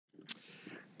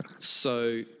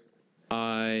So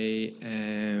I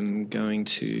am going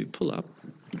to pull up.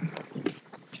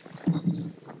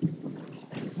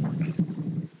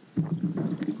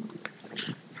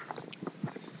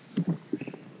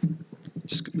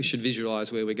 We should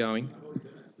visualize where we're going.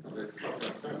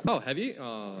 Oh, have you?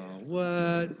 Oh,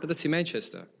 what? But that's in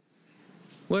Manchester.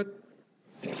 What?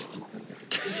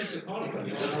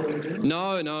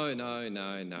 No.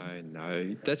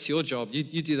 That's your job.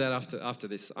 You do that after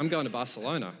this. I'm going to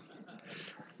Barcelona.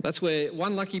 That's where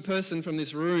one lucky person from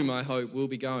this room, I hope, will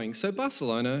be going. So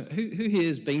Barcelona, who here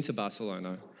has been to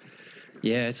Barcelona?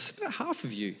 Yeah, it's about half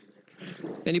of you.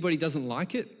 Anybody doesn't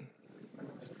like it?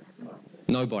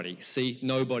 Nobody. See,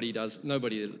 nobody does.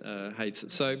 Nobody hates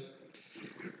it. So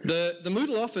the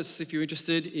Moodle office, if you're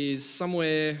interested, is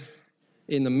somewhere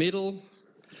in the middle,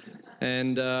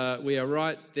 and we are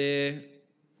right there,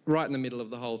 right in the middle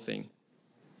of the whole thing.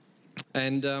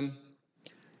 And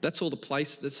that's all the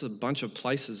place. That's a bunch of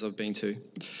places I've been to.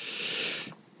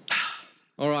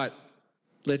 All right,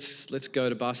 let's go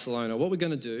to Barcelona. What we're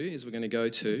going to do is we're going to go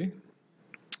to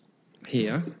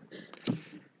here.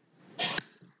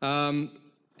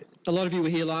 A lot of you were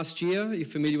here last year. You're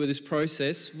familiar with this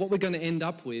process. What we're going to end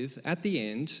up with at the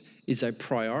end is a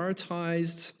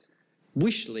prioritized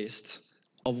wish list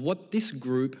of what this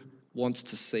group wants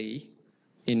to see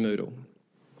in Moodle,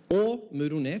 or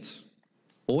MoodleNet,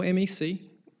 or MEC,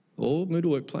 or Moodle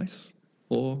Workplace,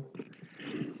 or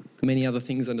many other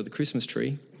things under the Christmas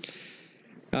tree.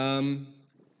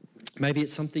 Maybe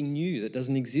it's something new that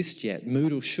doesn't exist yet.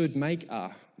 Moodle should make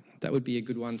that would be a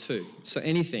good one too. So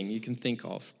anything you can think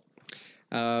of.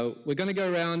 We're going to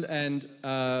go around and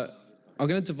I'm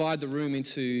going to divide the room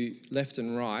into left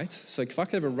and right. So if I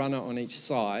could have a runner on each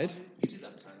side. You do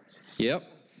that, yep.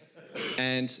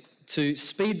 And to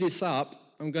speed this up,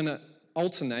 I'm going to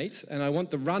alternate, and I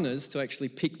want the runners to actually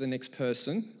pick the next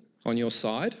person on your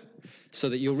side so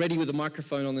that you're ready with the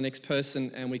microphone on the next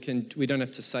person, and we don't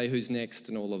have to say who's next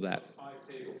and all of that. 5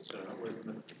 tables, so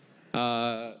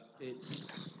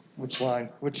it's... Which line?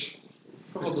 Which?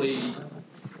 Probably...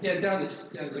 Yeah, down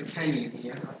the canyon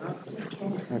here.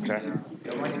 Okay.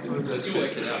 Let's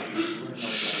work it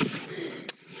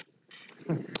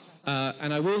out.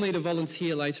 And I will need a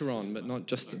volunteer later on, but not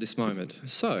just at this moment.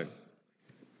 So,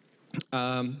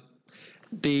 after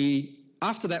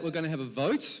that, we're going to have a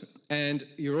vote, and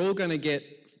you're all going to get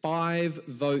 5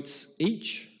 votes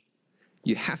each.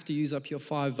 You have to use up your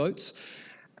 5 votes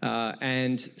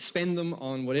and spend them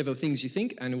on whatever things you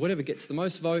think, and whatever gets the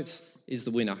most votes is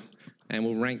the winner. And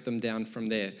we'll rank them down from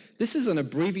there. This is an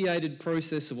abbreviated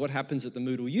process of what happens at the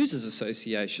Moodle Users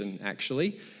Association,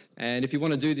 actually. And if you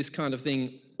want to do this kind of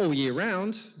thing all year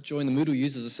round, join the Moodle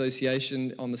Users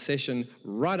Association on the session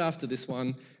right after this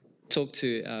one. Talk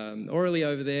to Aurelie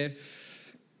over there.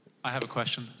 I have a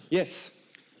question. Yes.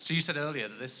 So you said earlier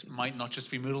that this might not just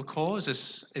be Moodle Core.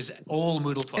 Is all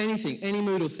Moodle Core? Anything, any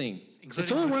Moodle thing. Including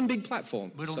it's all one big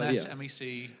platform. MoodleNet, so, yeah.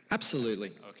 MEC. Absolutely.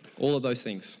 Okay. All of those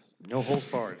things. No holds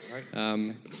barred,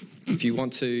 right? If you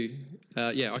want to,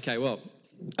 yeah, okay, well,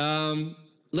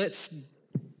 let's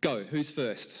go. Who's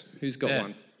first? Who's got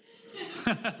one?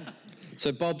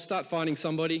 So Bob, start finding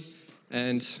somebody.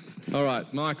 And all right,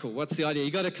 Michael, what's the idea? You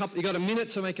got a minute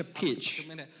to make a pitch. A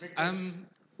minute.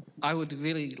 I would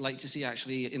really like to see,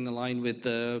 actually, in the line with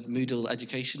the Moodle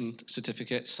education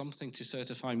certificate, something to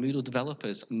certify Moodle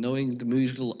developers, knowing the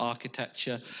Moodle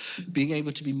architecture, being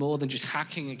able to be more than just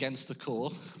hacking against the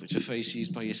core, which is a phrase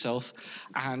used by yourself,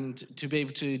 and to be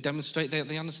able to demonstrate that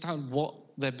they understand what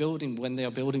they're building when they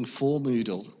are building for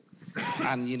Moodle,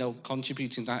 and, you know,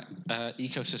 contributing that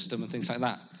ecosystem and things like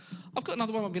that. I've got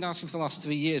another one I've been asking for the last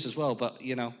 3 years as well, but,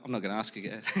 you know, I'm not going to ask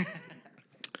again.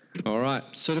 All right,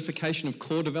 certification of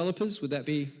core developers, would that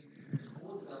be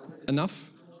enough?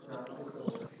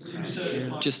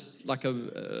 Just like a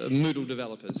Moodle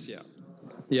developers, yeah.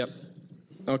 Yep.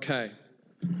 Okay.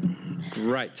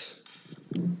 Great.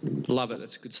 Love it.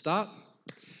 That's a good start.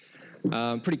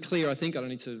 Pretty clear, I think. I don't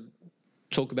need to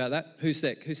talk about that. Who's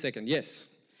second? Yes.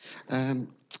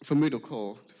 For Moodle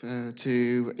Core,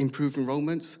 to improve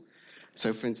enrollments.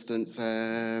 So, for instance,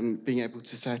 being able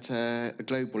to set a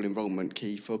global enrollment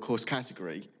key for a course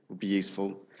category would be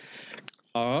useful.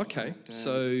 Oh, okay. And,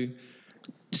 so,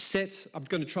 I'm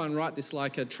going to try and write this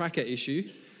like a tracker issue.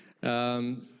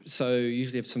 So,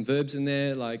 usually have some verbs in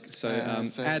there, like,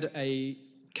 add an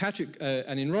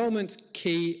enrollment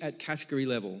key at category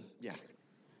level. Yes.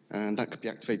 And that could be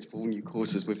activated for all new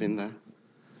courses within there.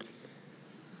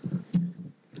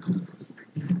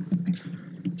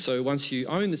 So once you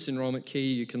own this enrollment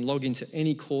key, you can log into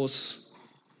any course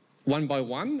one by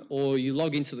one, or you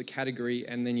log into the category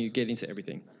and then you get into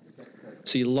everything.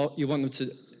 So you want them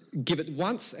to give it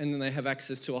once, and then they have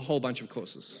access to a whole bunch of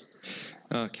courses.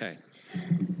 Okay.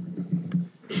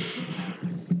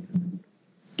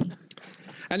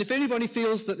 And if anybody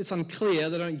feels that it's unclear,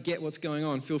 they don't get what's going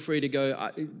on, feel free to go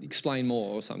explain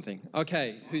more or something.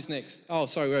 Okay, who's next? Oh,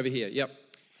 sorry, we're over here. Yep.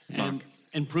 Mark.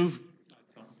 Improve.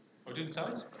 We're doing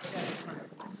sides?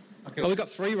 Oh, we've got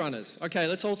 3 runners. Okay,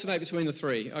 let's alternate between the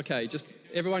 3. Okay, just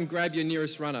everyone grab your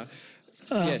nearest runner.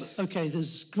 Yes. Okay,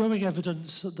 there's growing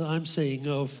evidence that I'm seeing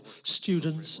of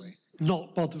students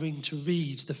not bothering to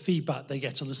read the feedback they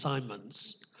get on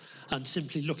assignments and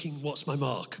simply looking, what's my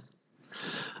mark?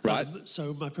 Right.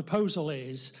 So my proposal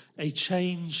is a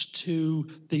change to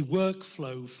the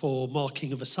workflow for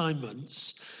marking of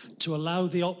assignments to allow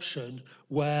the option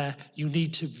where you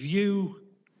need to view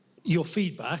your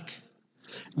feedback,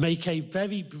 make a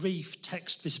very brief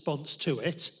text response to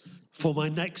it. For my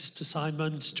next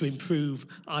assignment to improve,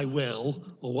 I will,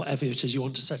 or whatever it is you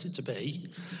want to set it to be.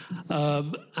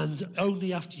 And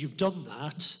only after you've done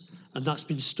that, and that's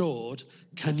been stored,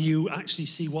 can you actually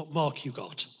see what mark you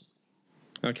got.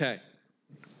 Okay.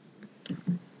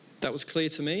 That was clear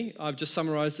to me. I've just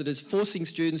summarised it as forcing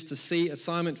students to see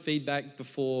assignment feedback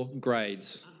before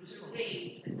grades.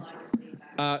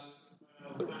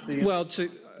 Well,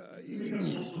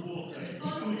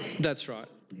 that's right.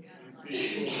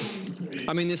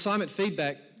 I mean, the assignment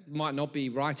feedback might not be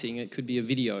writing, it could be a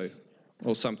video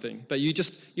or something, but you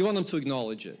want them to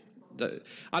acknowledge it.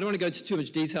 I don't want to go into too much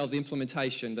detail of the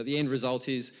implementation, but the end result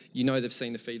is they've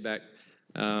seen the feedback.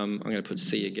 I'm going to put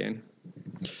C again,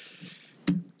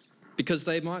 because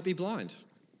they might be blind.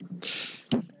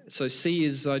 So C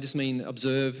is, I just mean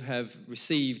observe, have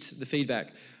received the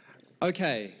feedback.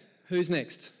 Okay, who's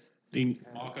next?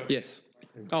 Marco. Yes.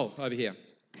 Oh, over here.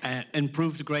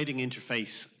 Improve the grading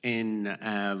interface in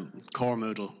Core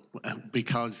Moodle,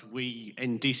 because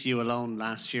in DCU alone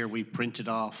last year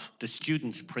the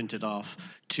students printed off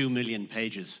 2 million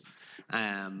pages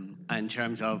in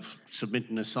terms of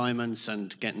submitting assignments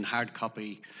and getting hard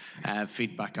copy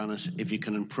feedback on it. If you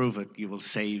can improve it, you will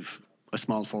save a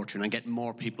small fortune and get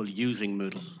more people using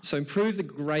Moodle. So improve the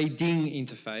grading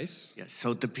interface. Yes,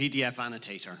 so the PDF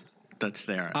annotator that's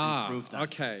there, improve that.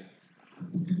 Okay.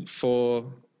 For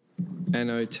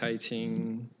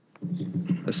annotating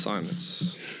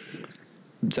assignments.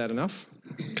 Is that enough?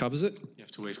 Covers it? You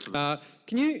have to wait for that.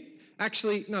 Can you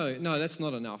actually, no, that's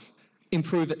not enough.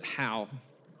 Improve it how?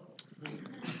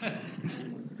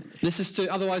 This is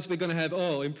otherwise we're going to have,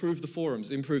 improve the forums,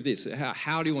 improve this.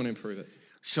 How do you want to improve it?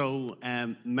 So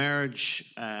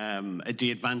merge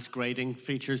the advanced grading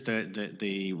features,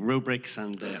 the rubrics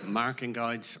and the marking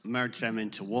guides, merge them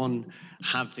into one,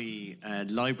 have the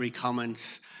library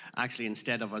comments, actually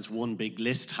instead of as one big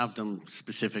list, have them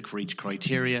specific for each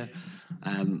criteria,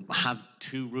 have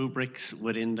 2 rubrics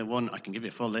within the one, I can give you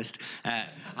a full list,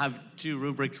 have 2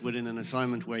 rubrics within an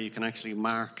assignment where you can actually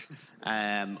mark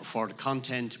for the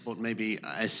content, but maybe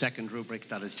a second rubric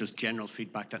that is just general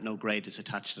feedback that no grade is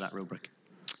attached to that rubric.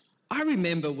 I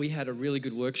remember we had a really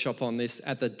good workshop on this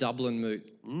at the Dublin Moot.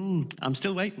 I'm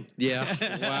still waiting. Yeah,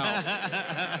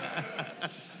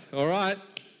 wow. All right,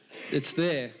 it's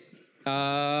there.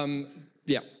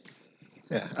 Yeah.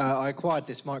 Yeah, I acquired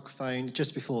this microphone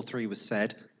just before 3 was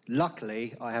said.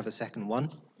 Luckily, I have a second one.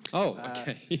 Oh,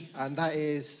 okay. And that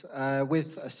is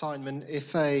with assignment,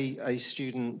 if a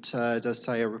student does,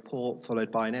 say, a report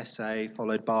followed by an essay,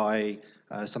 followed by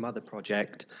some other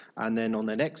project, and then on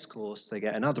the next course they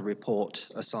get another report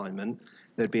assignment,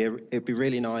 it'd be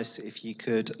really nice if you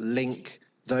could link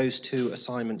those 2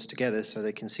 assignments together so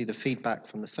they can see the feedback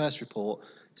from the first report,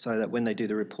 so that when they do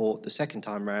the report the second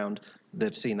time round,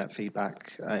 they've seen that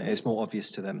feedback. It's more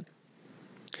obvious to them.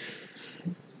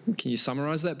 Can you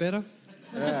summarise that better?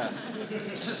 Yeah.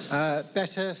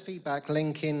 Better feedback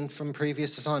linking from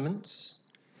previous assignments.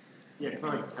 Yeah,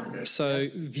 fine. So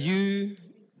view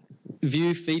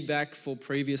feedback for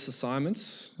previous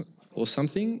assignments or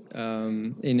something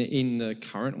in the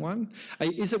current one.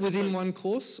 Is it within one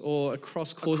course or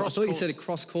across courses? I thought you said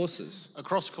across courses.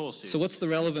 Across courses. So what's the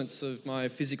relevance of my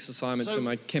physics assignment to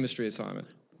my chemistry assignment?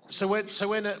 So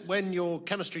when your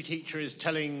chemistry teacher is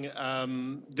telling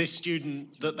this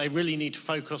student that they really need to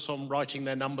focus on writing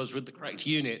their numbers with the correct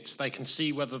units, they can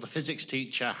see whether the physics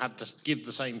teacher had to give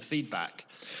the same feedback.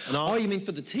 And you mean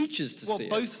for the teachers to see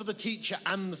it? Well, both for the teacher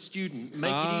and the student.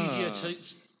 Make it easier to...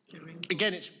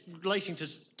 Again, it's relating to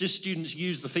just students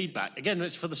use the feedback. Again,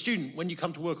 it's for the student. When you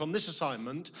come to work on this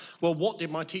assignment, well, what did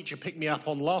my teacher pick me up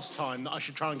on last time that I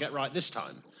should try and get right this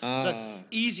time? So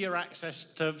easier access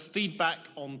to feedback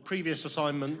on previous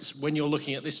assignments when you're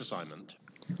looking at this assignment.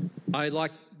 I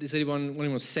like Does anyone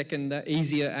want to second that?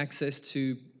 Easier access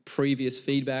to previous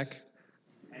feedback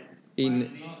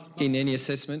in any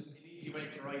assessment? The easy way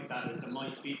to write that is the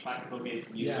My Feedback plugin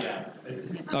from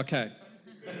UCL. Okay.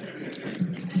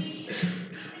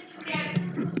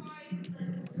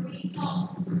 Three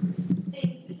top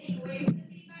things to take away from the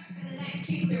feedback, and the next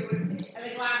tutor would,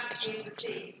 at a glance, be able to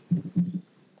see.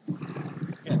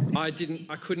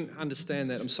 I couldn't understand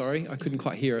that. I'm sorry. I couldn't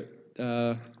quite hear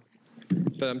it.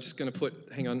 But I'm just going to put,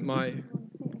 hang on, my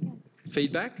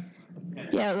feedback.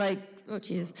 Yeah, like, oh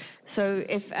Jesus. So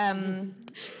if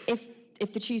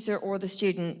the tutor or the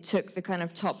student took the kind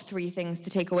of top 3 things to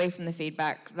take away from the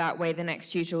feedback, that way the next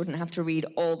tutor wouldn't have to read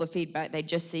all the feedback. They'd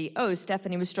just see, oh,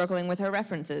 Stephanie was struggling with her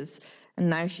references, and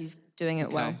now she's doing it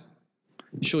well.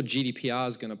 I'm sure GDPR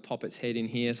is going to pop its head in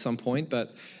here at some point,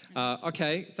 but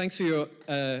okay, thanks for your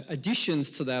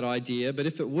additions to that idea, but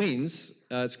if it wins,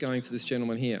 it's going to this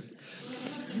gentleman here.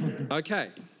 Okay.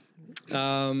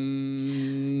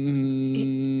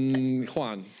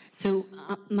 Juan. So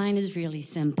mine is really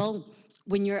simple.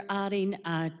 When you're adding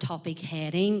a topic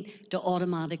heading, to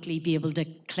automatically be able to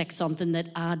click something that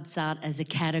adds that as a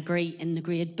category in the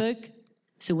gradebook.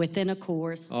 So within a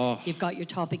course, you've got your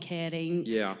topic heading.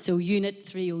 Yeah. So Unit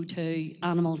 302,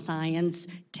 Animal Science,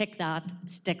 tick that,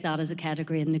 stick that as a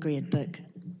category in the gradebook.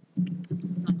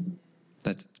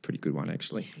 That's a pretty good one,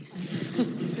 actually.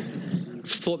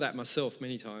 Thought that myself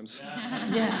many times.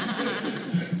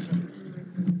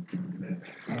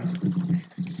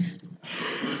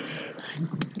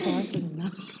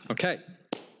 Okay.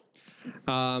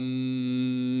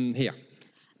 Here.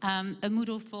 A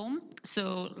Moodle form,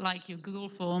 so like your Google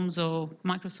Forms or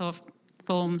Microsoft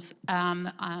Forms,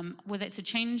 whether it's a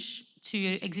change to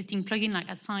your existing plugin like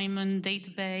assignment,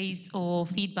 database, or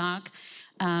feedback,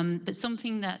 but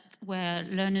something where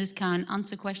learners can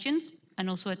answer questions and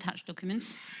also attach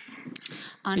documents.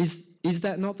 And is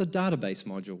that not the database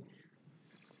module?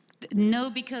 No,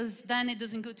 because then it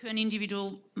doesn't go to an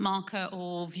individual marker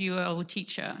or viewer or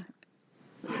teacher.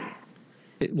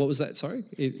 What was that? Sorry?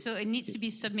 So it needs to be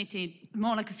submitted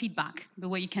more like a feedback, but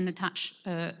where you can attach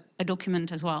a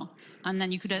document as well. And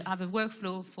then you could have a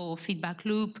workflow for feedback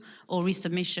loop or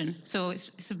resubmission. So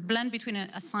it's a blend between an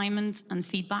assignment and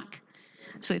feedback.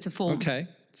 So it's a form. Okay.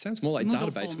 Sounds more like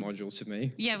Moodle database form. module to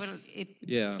me. Yeah, well,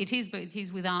 it is, but it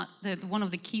is without, one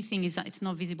of the key things is that it's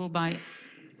not visible by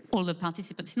all the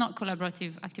participants. It's not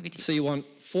collaborative activity. So you want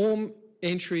form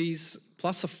entries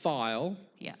plus a file.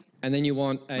 Yeah. And then you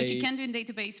want a... Which you can do in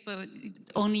database, but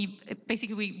only,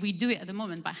 basically we do it at the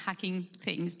moment by hacking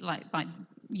things, like by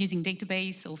using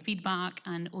database or feedback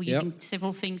or using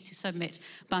several things to submit.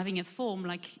 But having a form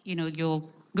like, your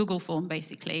Google form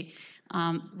basically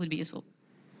would be useful.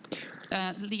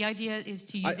 The idea is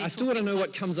to use I still want to know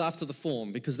what comes after the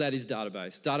form, because that is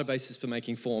database. Database is for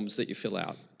making forms that you fill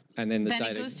out. And then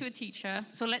it goes to a teacher.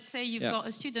 So let's say you've got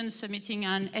a student submitting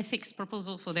an ethics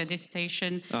proposal for their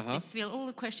dissertation. They fill all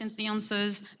the questions, the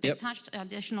answers, they attach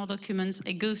additional documents.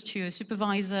 It goes to a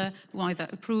supervisor who either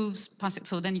approves, passes it.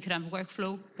 So then you could have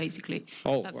workflow, basically.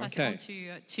 Pass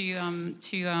it on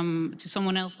to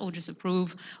someone else, or just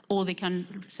approve, or they can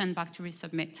send back to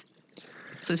resubmit.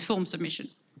 So it's form submission.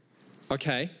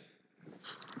 Okay.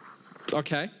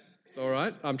 All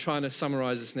right. I'm trying to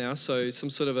summarize this now. So some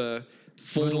sort of a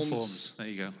forms. There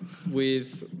you go.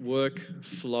 With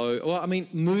workflow. Well, I mean,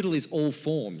 Moodle is all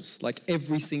forms. Like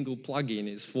every single plugin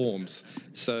is forms.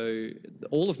 So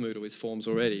all of Moodle is forms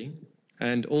already.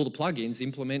 And all the plugins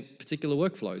implement particular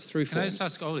workflows through forms. Can I just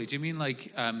ask Oli, do you mean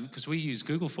like, because we use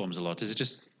Google Forms a lot, do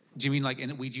you mean like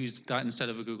we'd use that instead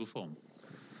of a Google Form?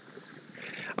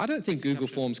 I don't think Google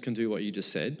Forms can do what you just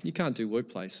said. You can't do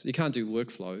workplace. You can't do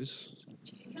workflows.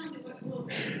 You can't do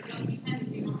workflows, you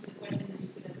can do answer questions and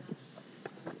you could attach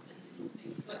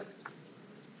something. But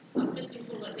I've just been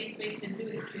told that database can do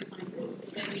it through assigned roles,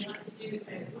 but then you have to do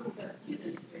a group of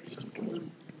students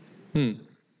really.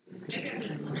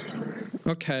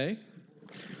 Okay.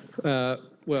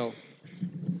 Well,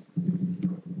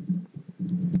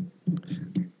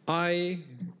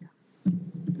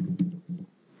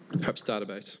 perhaps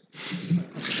database.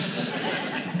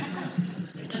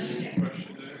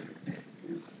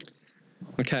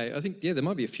 Okay, I think, there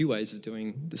might be a few ways of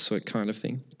doing this sort of kind of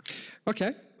thing.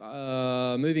 Okay,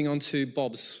 moving on to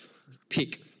Bob's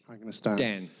pick. I'm going to stand.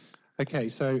 Dan. Okay,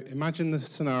 so imagine the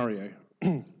scenario.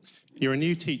 You're a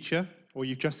new teacher, or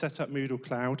you've just set up Moodle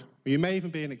Cloud, or you may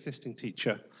even be an existing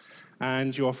teacher,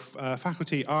 and your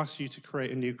faculty asks you to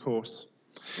create a new course.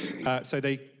 So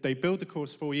they build the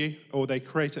course for you, or they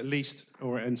create at least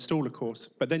or install a course,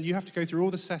 but then you have to go through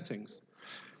all the settings.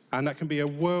 And that can be a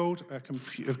world, a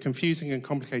confusing and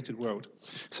complicated world.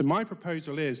 So my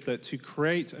proposal is that to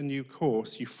create a new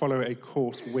course, you follow a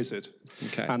course wizard.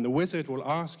 Okay. And the wizard will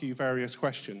ask you various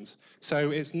questions.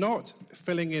 So it's not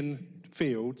filling in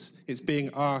fields, it's being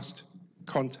asked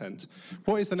content.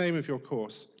 What is the name of your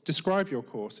course? Describe your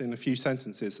course in a few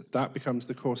sentences. That becomes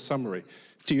the course summary.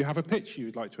 Do you have a pitch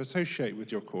you'd like to associate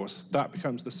with your course? That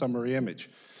becomes the summary image.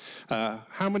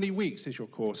 How many weeks is your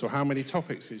course, or how many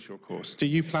topics is your course? Do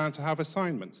you plan to have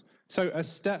assignments? So a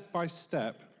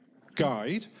step-by-step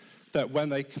guide that when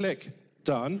they click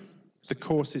done, the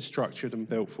course is structured and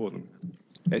built for them.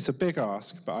 It's a big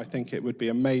ask, but I think it would be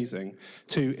amazing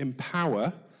to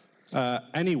empower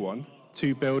anyone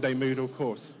to build a Moodle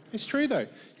course. It's true though. Nice.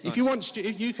 If you want,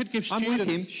 if you could give students, I'm with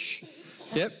him. Shh.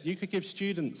 Yep. You could give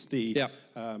students the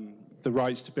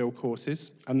rights to build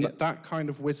courses, and that kind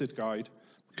of wizard guide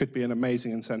could be an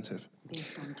amazing incentive.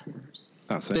 Based on tutors.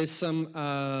 That's it. There's some.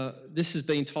 This has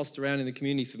been tossed around in the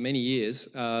community for many years.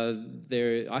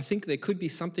 I think there could be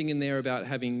something in there about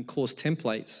having course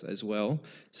templates as well.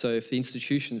 So if the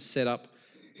institution set up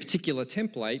particular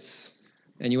templates,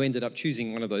 and you ended up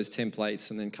choosing one of those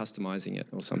templates and then customizing it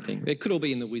or something. It could all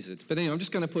be in the wizard. But anyway, I'm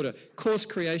just going to put a course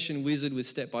creation wizard with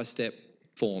step-by-step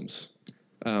forms,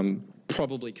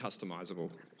 probably customizable.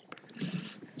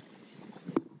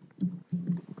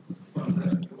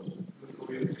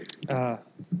 Right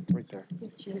there.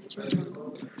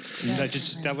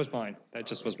 That was mine. That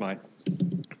just was mine.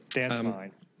 Dan's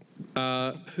mine.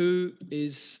 Who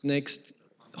is next?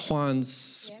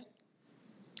 Juan's.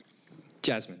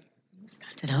 Jasmine.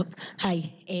 Stand it up.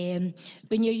 Hi.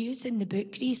 When you're using the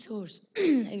book resource,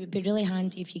 it would be really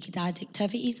handy if you could add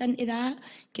activities into that,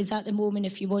 because at the moment,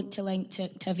 if you want to link to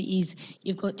activities,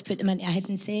 you've got to put them into a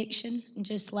hidden section and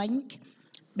just link.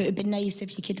 But it would be nice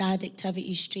if you could add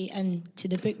activities straight into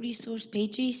the book resource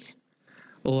pages.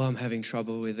 Oh, I'm having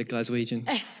trouble with the Glaswegian.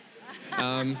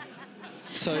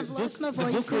 So I've lost my voice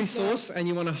the book resource, and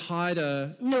you want to hide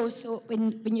a... No, so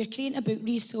when you're creating a book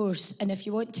resource, and if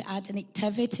you want to add an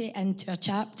activity into a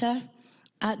chapter,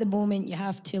 at the moment you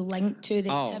have to link to the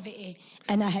activity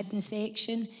in a hidden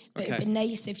section. But it'd be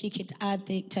nice if you could add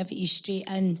the activity straight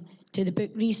in to the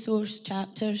book resource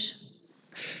chapters.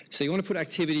 So you want to put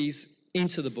activities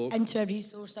into the book? Into a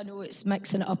resource. I know it's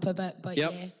mixing it up a bit, but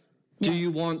yeah. Do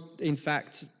you want, in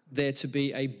fact, there to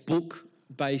be a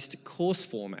book-based course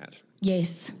format?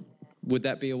 Yes. Would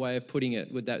that be a way of putting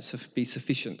it? Would that be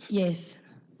sufficient? Yes.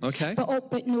 Okay.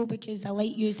 But no, because I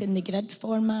like using the grid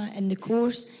format in the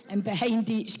course, and behind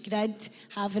each grid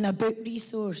having a book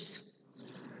resource.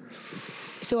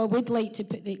 So I would like to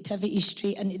put the activity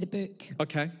straight into the book.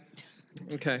 Okay.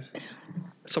 Okay.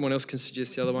 Someone else can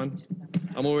suggest the other one.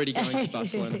 I'm already going to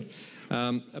Barcelona.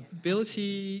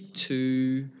 Ability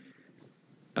to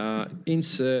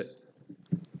insert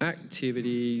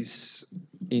activities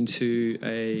into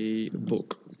a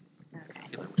book.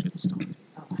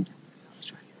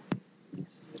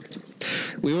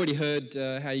 We already heard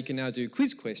how you can now do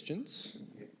quiz questions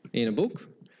in a book,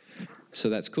 so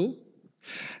that's cool.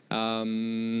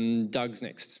 Doug's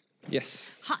next.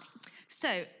 Yes. Hi. So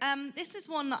this is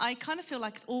one that I kind of feel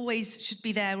like it's always should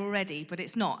be there already, but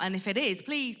it's not. And if it is,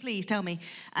 please tell me.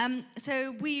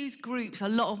 So we use groups, a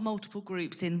lot of multiple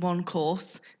groups in one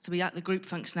course. So we like the group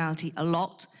functionality a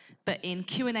lot. But in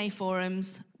Q&A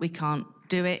forums, we can't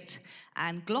do it.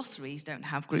 And glossaries don't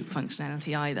have group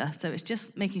functionality either. So it's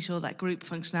just making sure that group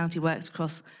functionality works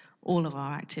across all of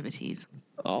our activities.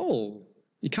 Oh,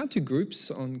 you can't do groups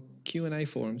on Q&A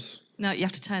forums. No, you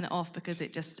have to turn it off because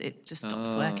it just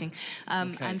stops working.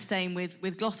 And same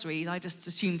with glossaries, I just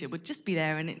assumed it would just be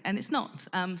there, and it's not.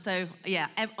 So yeah,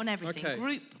 on everything,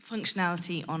 group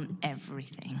functionality on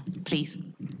everything, please.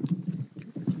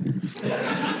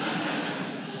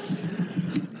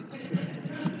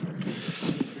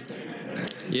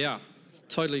 Yeah,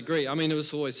 totally agree. I mean, it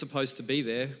was always supposed to be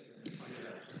there.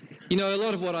 You know, a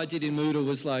lot of what I did in Moodle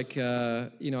was like,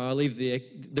 you know, I leave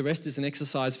the rest as an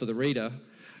exercise for the reader,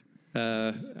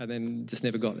 and then just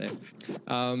never got there.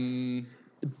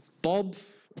 Bob,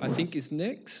 I think, is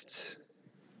next.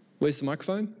 Where's the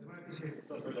microphone?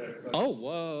 Oh,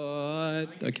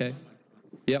 what? Okay.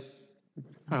 Yep.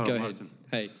 Hello, Go Martin.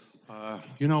 Ahead. Hey.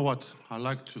 You know what? I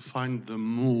like to find the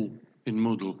moo in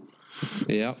Moodle.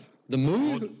 Yeah. The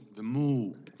moo? The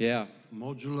moo. Yeah.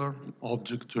 Modular,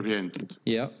 object-oriented.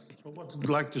 Yeah. So what I'd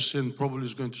like to see, and probably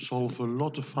is going to solve a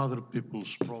lot of other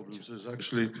people's problems, is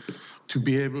actually to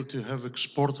be able to have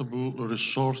exportable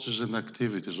resources and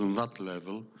activities on that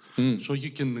level. So you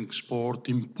can export,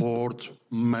 import,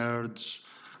 merge,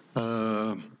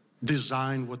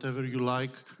 design, whatever you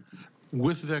like,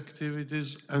 with the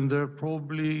activities and their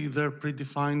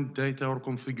predefined data or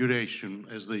configuration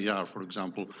as they are, for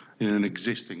example, in an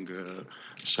existing,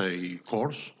 say,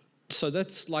 course. So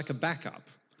that's like a backup.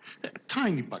 A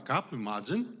tiny backup,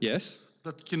 imagine. Yes.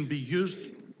 That can be used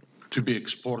to be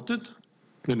exported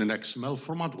in an XML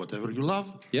format, whatever you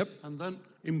love. Yep. And then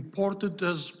imported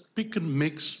as pick and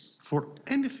mix for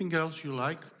anything else you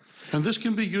like. And this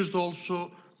can be used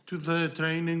also to the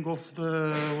training of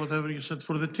the, whatever you said,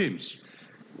 for the teams.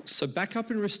 So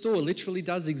backup and restore literally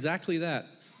does exactly that.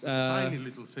 Tiny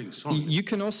little things. Only. You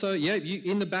can also,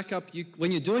 in the backup,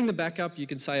 when you're doing the backup, you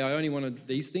can say, I only wanted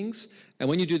these things. And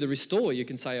when you do the restore, you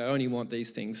can say, I only want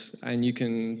these things. And you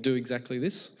can do exactly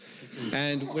this.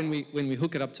 And when we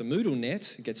hook it up to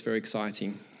MoodleNet, it gets very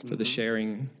exciting for the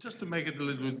sharing. Just to make it a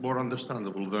little bit more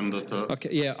understandable than that. Okay,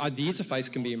 yeah, the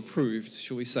interface can be improved.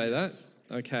 Shall we say that?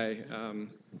 Okay.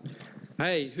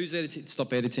 Hey, who's editing?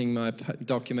 Stop editing my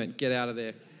document. Get out of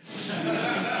there.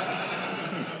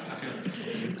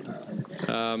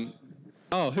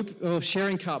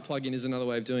 Sharing cart plugin is another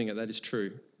way of doing it. That is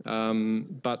true.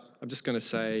 But I'm just going to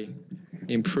say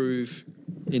improve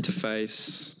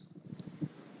interface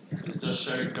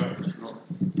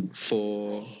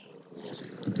for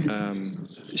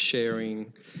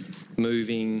sharing,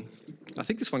 moving. I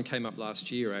think this one came up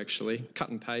last year, actually. Cut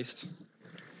and paste.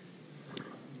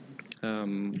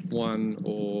 One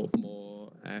or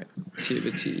more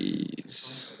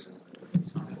activities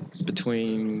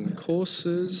between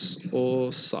courses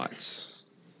or sites.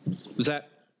 Was that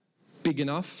big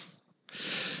enough?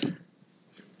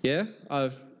 Yeah?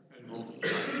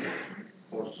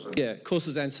 Yeah,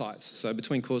 courses and sites. So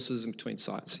between courses and between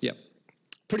sites. Yep.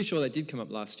 Pretty sure that did come up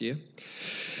last year.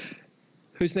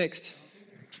 Who's next?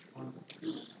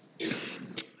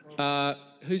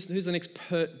 Who's the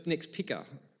next picker?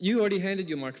 You already handed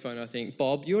your microphone, I think.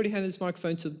 Bob, you already handed this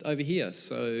microphone to over here.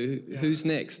 So who's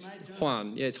next?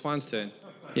 Juan. Yeah, it's Juan's turn.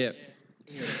 Yeah.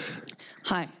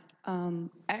 Hi. I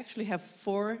actually have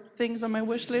 4 things on my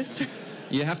wish list.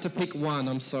 You have to pick one.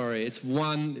 I'm sorry. It's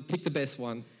one. Pick the best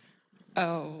one.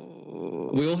 Oh.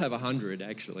 We all have 100,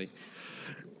 actually.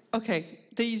 Okay,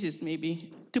 the easiest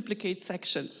maybe. Duplicate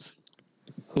sections.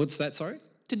 What's that, sorry?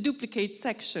 To duplicate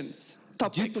sections.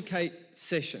 Topics. Duplicate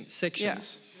sections. Yeah.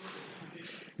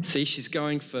 See, she's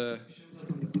going for...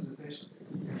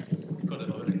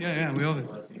 Yeah, we have it.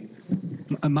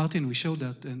 Martin, we showed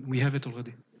that and we have it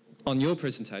already. On your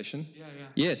presentation? Yeah.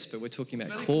 Yes, but we're talking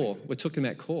about core. We're talking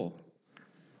about core.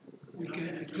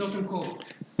 It's not in core.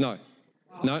 No,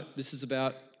 this is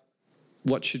about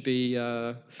what should be...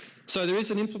 So there is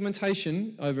an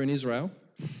implementation over in Israel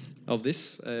of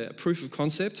this, a proof of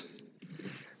concept.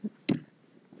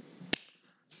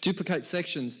 Duplicate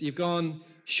sections. You've gone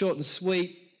short and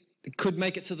sweet. It could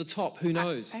make it to the top. Who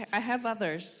knows? I have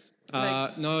others.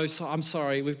 No, so I'm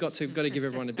sorry. We've got to give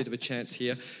everyone a bit of a chance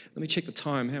here. Let me check the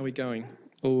time. How are we going?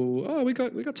 Oh, we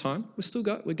got time.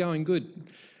 We're going good.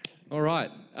 All right.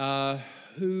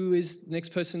 Who is the next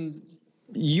person?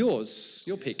 Your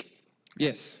pick.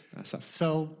 Yes, Asaf.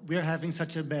 So we're having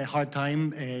such a hard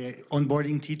time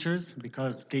onboarding teachers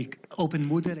because they open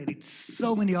Moodle and it's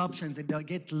so many options and they'll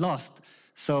get lost.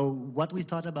 So what we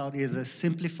thought about is a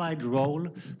simplified role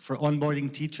for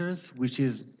onboarding teachers, which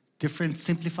is different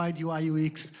simplified UI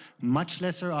UX, much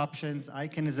lesser options. I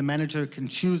can, as a manager, can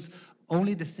choose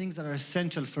only the things that are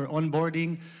essential for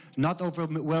onboarding, not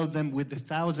overwhelm them with the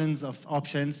thousands of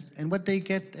options. And what they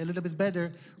get a little bit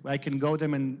better, I can go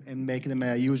them and make them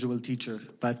a usual teacher.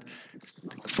 But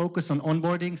focus on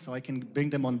onboarding so I can bring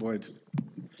them on board.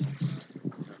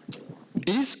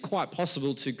 It is quite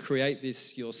possible to create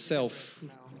this yourself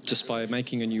just by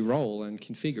making a new role and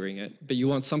configuring it, but you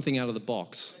want something out of the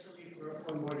box.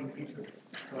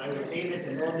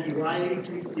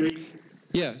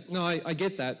 Yeah, no, I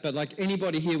get that, but like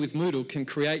anybody here with Moodle can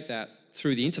create that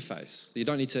through the interface. You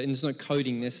don't need to, and there's no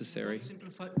coding necessary.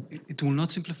 It will not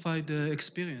simplify the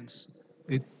experience.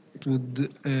 It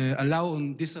would allow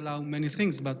and disallow many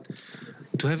things, but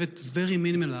to have it very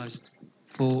minimalized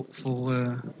for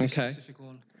a specific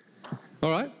role.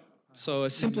 All right. So a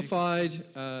simplified,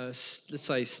 let's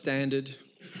say standard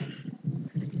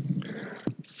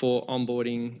for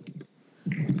onboarding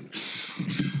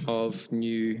of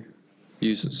new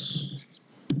users.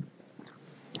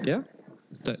 Yeah?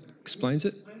 That explains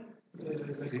it?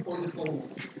 All the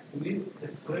forms. We need a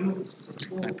framework to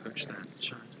support the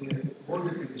whole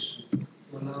definition.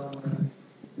 To allow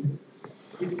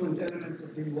different elements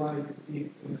of the UI to be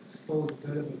exposed,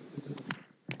 available.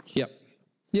 Yep.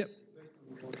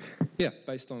 Yeah,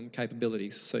 based on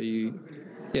capabilities. So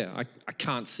I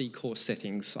can't see core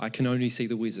settings. I can only see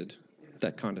the wizard,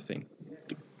 that kind of thing.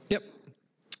 Yep.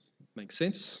 Makes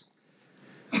sense.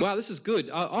 Wow, this is good.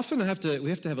 Often we have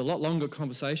to have a lot longer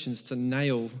conversations to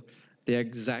nail the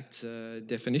exact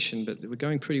definition, but we're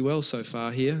going pretty well so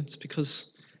far here. It's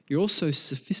because you're all so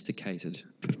sophisticated.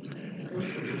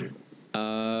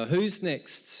 Who's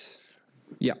next?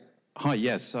 Yeah. Hi,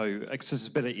 yes. So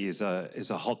accessibility is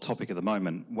a hot topic at the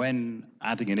moment. When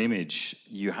adding an image,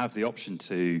 you have the option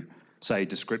to say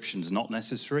description's not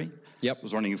necessary. Yep. I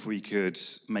was wondering if we could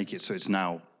make it so it's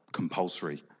now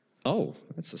compulsory. Oh,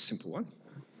 that's a simple one.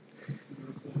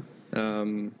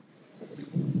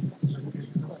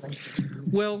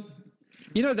 Well,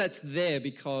 you know, that's there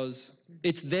because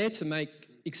it's there to make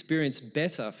experience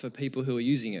better for people who are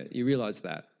using it. You realize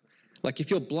that. Like if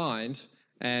you're blind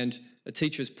and a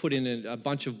teacher has put in a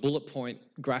bunch of bullet point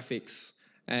graphics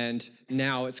and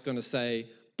now it's going to say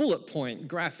bullet point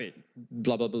graphic,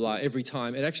 blah, blah, blah, every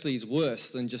time, it actually is worse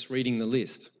than just reading the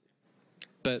list.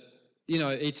 But, you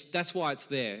know, that's why it's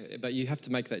there, but you have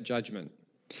to make that judgment.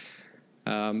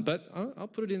 But I'll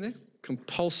put it in there.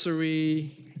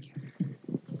 Compulsory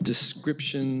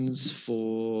descriptions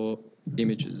for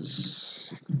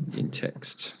images in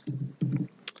text.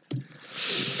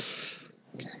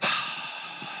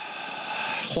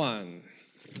 Juan.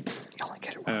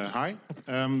 Hi.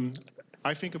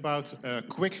 I think about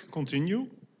quick continue.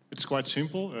 It's quite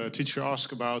simple. Teacher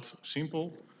asks about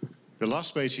simple. The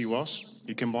last page he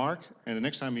can mark, and the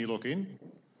next time he log in,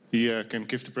 he can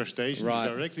give the presentation. Right.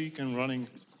 He directly can running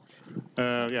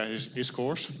his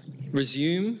course.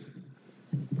 Resume.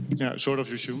 Yeah, sort of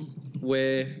resume.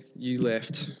 Where you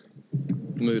left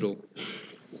Moodle.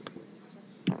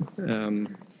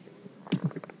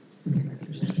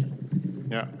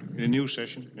 Yeah, in a new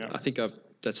session. Yeah. I think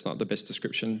that's not the best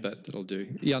description, but it'll do.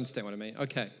 You understand what I mean?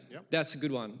 Okay. Yep. That's a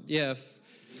good one. Yeah.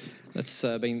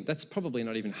 That's probably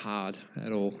not even hard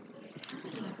at all.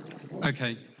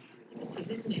 Okay.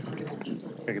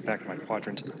 I get back to my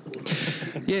quadrant.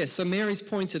 Yeah, so Mary's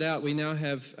pointed out we now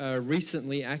have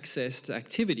recently accessed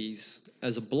activities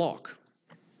as a block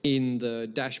in the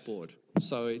dashboard.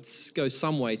 So it goes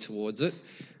some way towards it.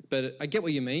 But I get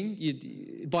what you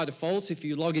mean. By default, if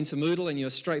you log into Moodle and you're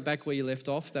straight back where you left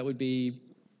off, that would be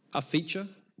a feature.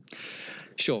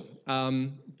 Sure.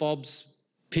 Bob's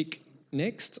pick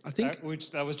next, I think.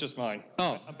 That was just mine.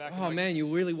 Oh, man,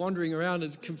 you're really wandering around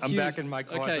and confused. I'm back in my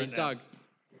quadrant Okay, Doug.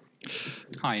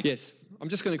 Hi. Yes, I'm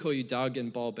just going to call you Doug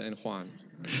and Bob and Juan.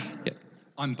 Yeah.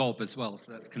 I'm Bob as well,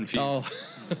 so that's confusing. Oh.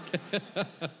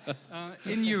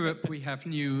 In Europe, we have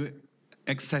new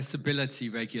accessibility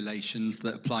regulations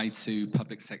that apply to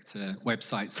public sector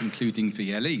websites, including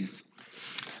VLEs.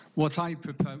 What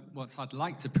I'd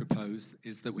like to propose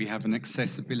is that we have an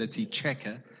accessibility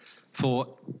checker for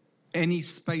any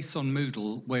space on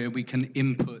Moodle where we can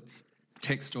input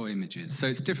text or images. So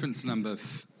it's different to number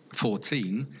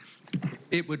 14.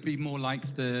 It would be more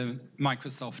like the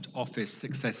Microsoft Office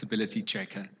accessibility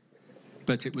checker,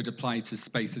 but it would apply to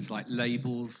spaces like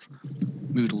labels,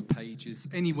 Moodle pages,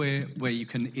 anywhere where you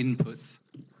can input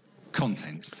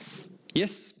content.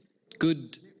 Yes,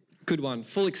 good one.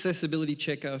 Full accessibility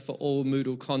checker for all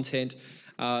Moodle content.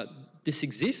 This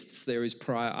exists. There is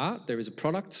prior art. There is a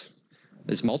product.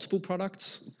 There's multiple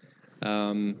products.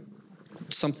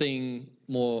 Something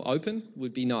more open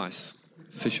would be nice,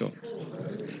 for sure.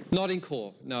 Not in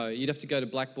core, no. You'd have to go to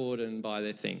Blackboard and buy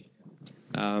their thing.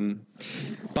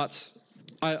 But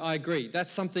I agree.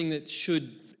 That's something that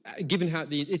should, given how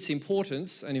its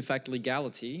importance and in fact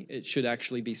legality, it should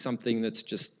actually be something that's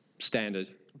just standard.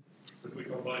 Could we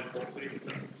combine 14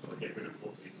 so get rid of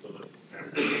 14 so that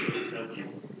it's tell you?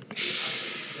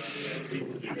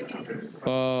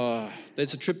 Oh,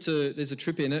 there's a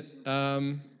trip in it.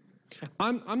 I'm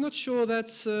not sure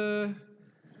that's. I'm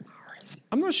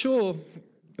not sure.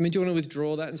 I mean, do you want to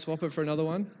withdraw that and swap it for another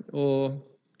one, or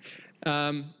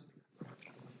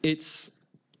it's?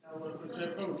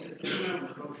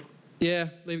 Yeah,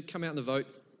 leave it. Come out in the vote.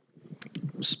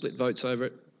 Split votes over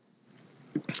it.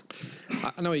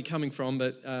 I know where you're coming from,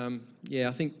 but yeah,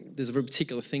 I think there's a very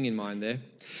particular thing in mind there.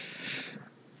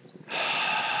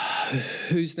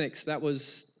 Who's next? That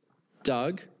was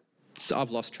Doug.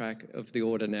 I've lost track of the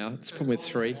order now. It's probably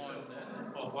 3.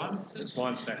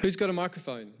 Who's got a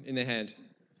microphone in their hand?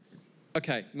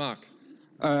 Okay, Mark.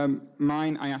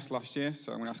 Mine I asked last year,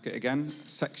 so I'm going to ask it again.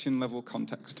 Section level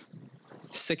context.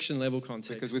 Section level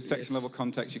context. Because with section level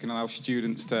context, you can allow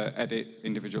students to edit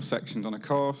individual sections on a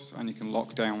course, and you can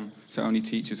lock down so only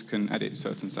teachers can edit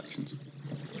certain sections.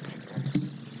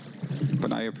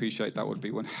 But I appreciate that would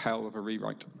be one hell of a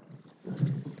rewrite.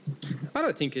 I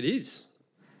don't think it is.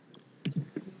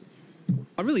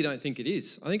 I really don't think it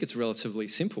is. I think it's relatively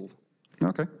simple.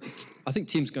 Okay. I think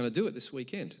Tim's going to do it this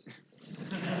weekend.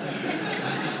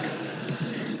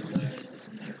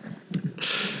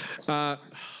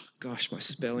 Gosh, my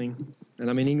spelling. And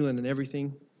I'm in England and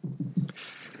everything.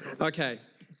 Okay.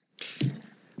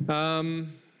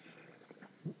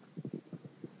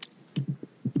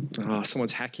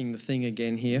 Someone's hacking the thing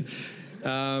again here.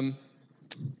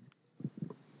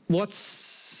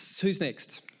 Who's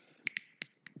next?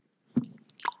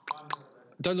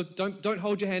 Don't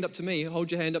hold your hand up to me.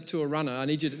 Hold your hand up to a runner. I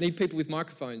need people with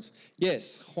microphones.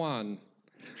 Yes, Juan.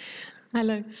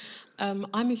 Hello. I'm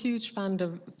a huge fan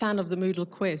of the Moodle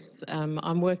quiz.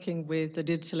 I'm working with the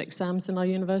digital exams in our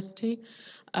university.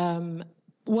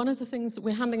 One of the things that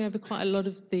we're handing over quite a lot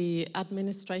of the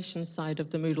administration side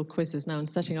of the Moodle quizzes now and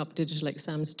setting up digital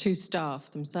exams to staff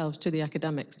themselves, to the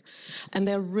academics. And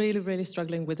they're really, really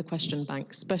struggling with the question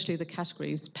bank, especially the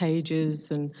categories, pages.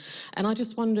 And I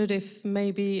just wondered if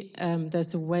maybe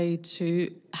there's a way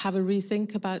to have a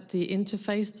rethink about the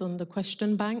interface on the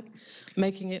question bank,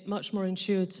 making it much more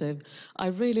intuitive. I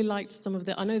really liked some of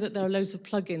I know that there are loads of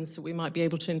plugins that we might be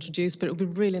able to introduce, but it would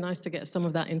be really nice to get some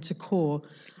of that into core.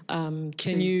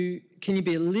 Can you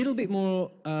be a little bit more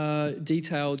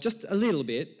detailed, just a little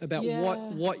bit, about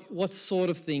what sort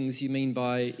of things you mean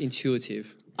by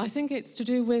intuitive? I think it's to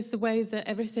do with the way that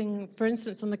everything, for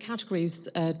instance, on the categories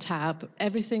tab,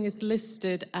 everything is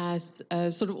listed as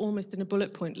sort of almost in a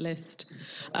bullet point list.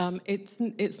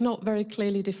 It's not very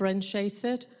clearly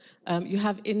differentiated. You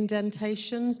have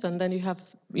indentations, and then you have,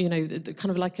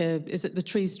 kind of like is it the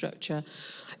tree structure?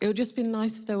 It would just be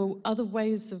nice if there were other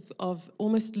ways of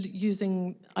almost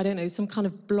using, I don't know, some kind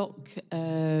of block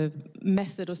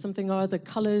method or something, or other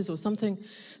colors or something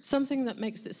that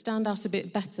makes it stand out a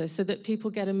bit better so that people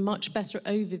get a much better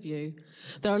overview.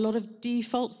 There are a lot of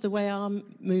defaults, the way our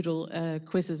Moodle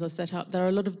quizzes are set up. There are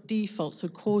a lot of defaults, so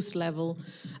course level,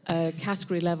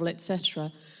 category level,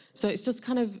 etc. So it's just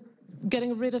kind of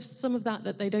getting rid of some of that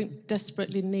they don't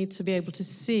desperately need to be able to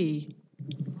see.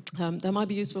 That might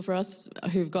be useful for us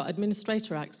who've got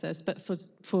administrator access, but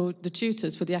for the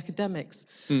tutors, for the academics,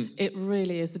 it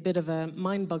really is a bit of a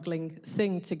mind-boggling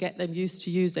thing to get them used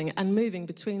to using and moving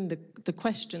between the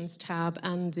questions tab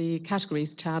and the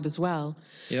categories tab as well.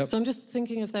 Yep. So I'm just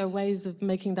thinking if there are ways of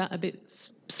making that a bit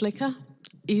slicker,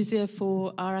 easier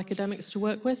for our academics to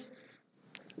work with.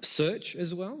 Search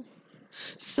as well?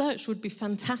 Search would be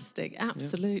fantastic,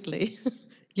 absolutely.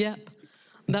 Yep,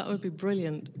 that would be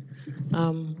brilliant.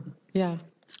 Yeah,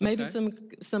 maybe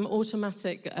some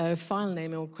automatic file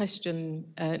naming or question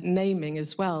naming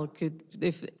as well.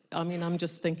 I'm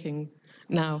just thinking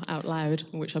now out loud,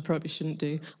 which I probably shouldn't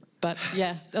do. But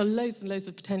yeah, there are loads and loads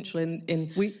of potential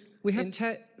in. We have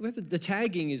the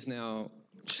tagging is now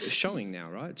showing now,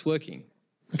 right? It's working.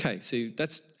 Okay, so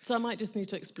that's. So I might just need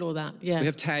to explore that. Yeah. We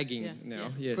have tagging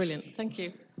now. Yeah. Yes. Brilliant. Thank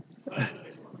you.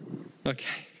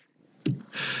 Okay.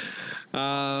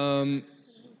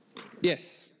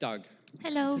 Yes, Doug.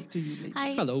 Hello.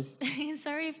 Hi. Hello.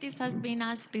 Sorry if this has been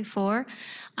asked before,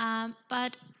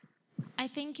 but I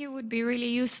think it would be really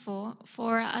useful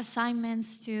for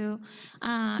assignments to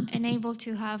enable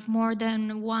to have more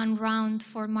than one round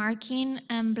for marking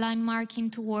and blind marking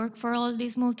to work for all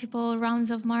these multiple rounds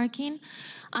of marking.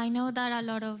 I know that a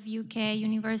lot of UK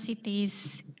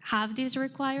universities have this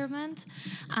requirement,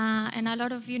 and a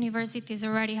lot of universities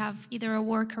already have either a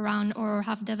workaround or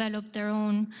have developed their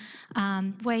own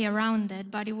way around it,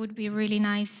 but it would be really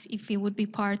nice if it would be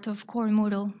part of core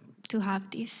Moodle to have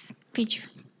this feature.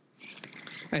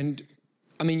 And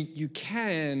I mean, you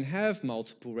can have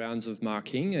multiple rounds of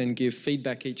marking and give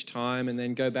feedback each time and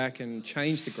then go back and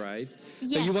change the grade.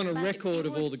 Yes, so you want a record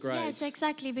of all the grades. Yes,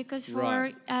 exactly, because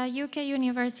for UK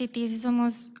universities, it's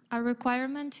almost a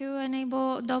requirement to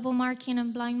enable double marking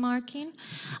and blind marking.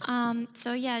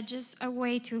 So yeah, just a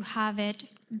way to have it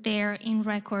there in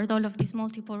record, all of these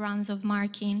multiple rounds of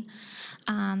marking.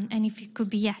 And if it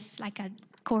could be, like a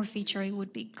core feature, it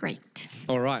would be great.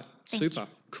 All right, Thank super. you.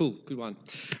 Cool, good one.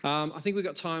 I think we've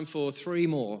got time for 3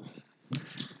 more.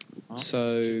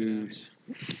 So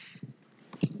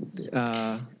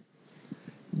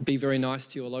be very nice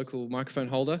to your local microphone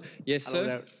holder. Yes, Hello sir?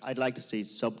 there. I'd like to see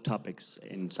subtopics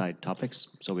inside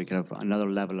topics, so we can have another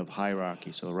level of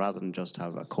hierarchy. So rather than just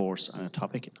have a course and a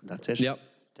topic, that's it. Yep.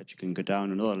 That you can go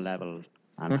down another level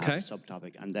and have a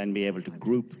subtopic, and then be able to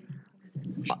group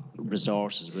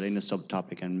resources within a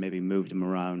subtopic and maybe move them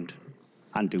around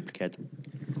and duplicate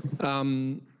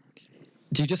them.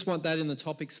 Do you just want that in the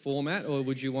topics format, or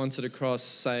would you want it across,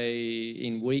 say,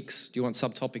 in weeks? Do you want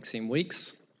subtopics in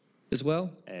weeks as well?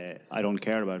 I don't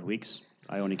care about weeks.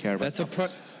 I only care about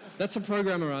That's a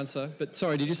programmer answer. But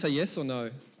sorry, did you say yes or no?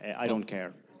 I don't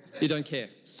care. You don't care?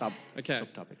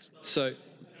 Subtopics. So,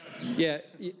 yeah,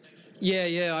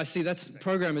 I see. That's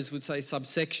programmers would say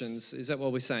subsections. Is that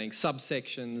what we're saying?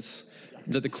 Subsections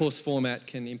that the course format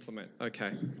can implement.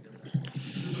 Okay.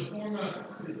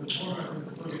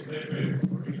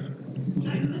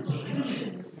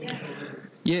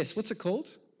 Yes, what's it called?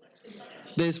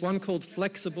 There's one called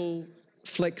Flex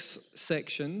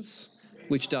Sections,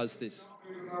 which does this.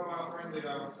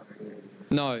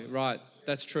 No, right,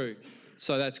 that's true.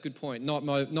 So that's a good point. Not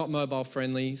mobile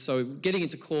friendly. So getting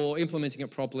into core, implementing it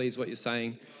properly is what you're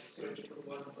saying.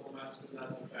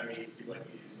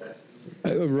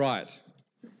 Right.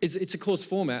 It's a course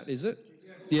format, is it?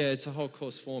 Yeah, it's a whole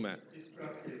course format.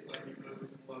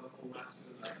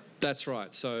 That's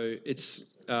right. So it's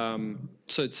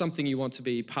something you want to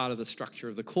be part of the structure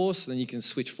of the course, then you can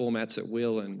switch formats at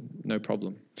will and no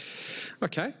problem.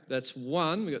 Okay, that's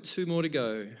one. We've got two more to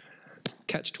go.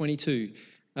 Catch 22.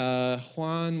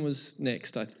 Juan was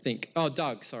next, I think. Oh,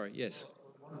 Doug, sorry, yes.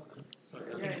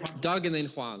 Doug and then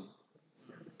Juan.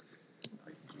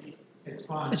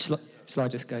 Shall I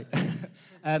just go?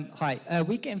 Hi,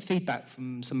 we're getting feedback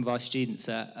from some of our students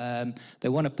that they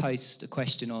want to post a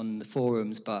question on the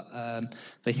forums, but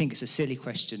they think it's a silly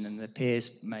question and their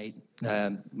peers might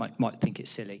think it's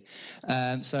silly.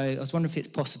 So I was wondering if it's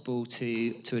possible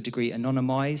to a degree,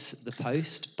 anonymise the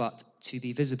post, but to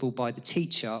be visible by the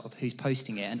teacher of who's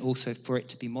posting it, and also for it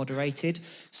to be moderated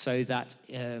so that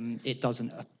it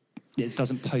doesn't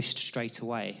post straight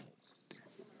away.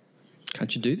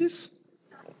 Can't you do this?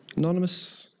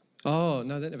 Anonymous? Oh,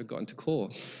 no, that never got into core.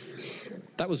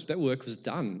 That work was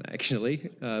done, actually,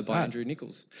 by Andrew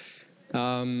Nichols.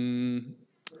 Right,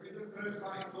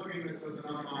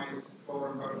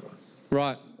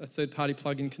 a third-party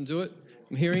plugin can do it,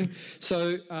 I'm hearing.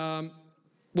 So,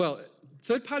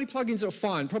 third-party plugins are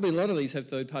fine. Probably a lot of these have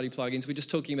third-party plugins. We're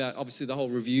just talking about, obviously, the whole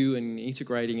review and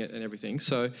integrating it and everything.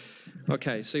 So,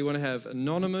 okay, so you want to have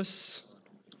anonymous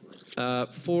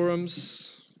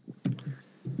forums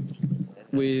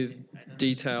with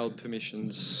detailed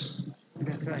permissions,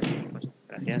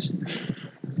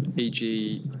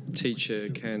 e.g. teacher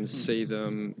can see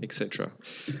them, etc.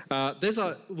 There's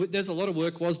a lot of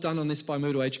work was done on this by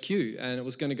Moodle HQ, and it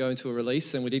was going to go into a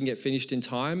release, and we didn't get finished in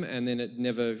time, and then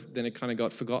it kind of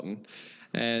got forgotten.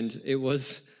 And it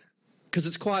was, because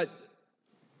it's quite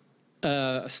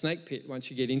a snake pit once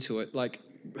you get into it, like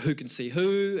who can see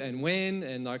who and when,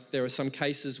 and like there are some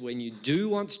cases when you do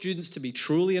want students to be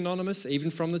truly anonymous,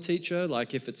 even from the teacher,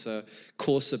 like if it's a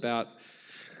course about,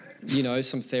 you know,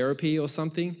 some therapy or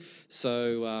something.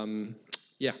 So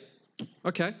yeah,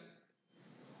 okay.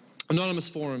 Anonymous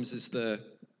forums is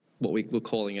what we were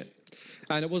calling it,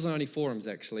 and it wasn't only forums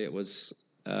actually; it was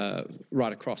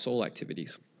right across all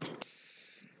activities.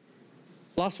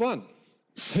 Last one.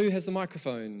 Who has the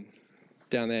microphone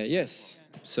down there? Yes,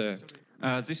 sir.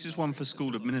 This is one for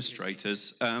school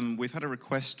administrators. We've had a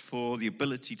request for the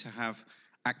ability to have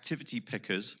activity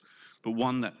pickers, but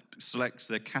one that selects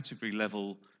the category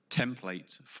level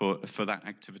template for that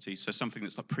activity. So something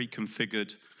that's like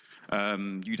pre-configured.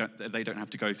 They don't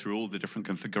have to go through all the different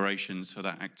configurations for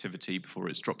that activity before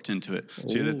it's dropped into it.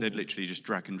 So they'd literally just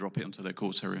drag and drop it onto their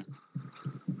course area.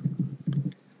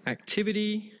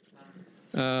 Activity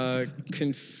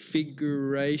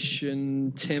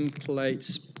configuration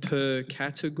templates per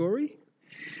category.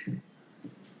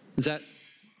 Is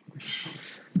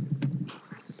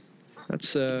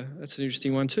that's an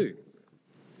interesting one too.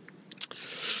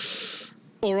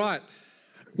 All right.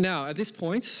 Now, at this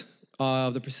point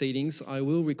of the proceedings, I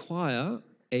will require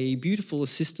a beautiful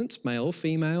assistant, male,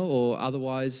 female, or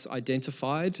otherwise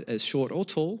identified as short or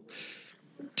tall,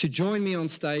 to join me on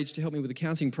stage to help me with the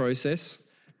counting process.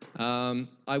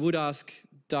 I would ask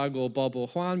Doug or Bob or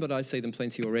Juan, but I see them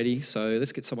plenty already, so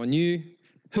let's get someone new.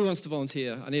 Who wants to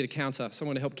volunteer? I need a counter,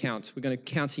 someone to help count. We're going to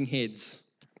counting heads.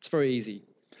 It's very easy.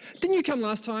 Didn't you come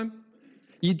last time?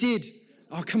 You did.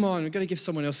 Oh, come on, we've got to give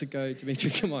someone else a go,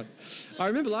 Dimitri, come on. I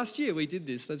remember last year we did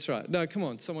this, that's right. No, come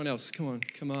on, someone else, come on.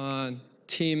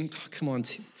 Tim, oh, come on,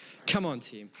 Tim. Come on,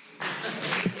 Tim.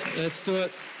 Let's do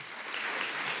it.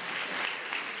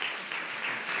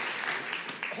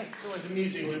 It's always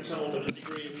amusing when someone with a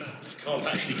degree in maths can't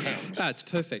actually count. It's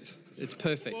perfect. It's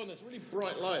perfect. Well, there's a really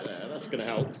bright light there. That's going to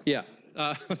help. Yeah.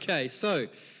 Okay, so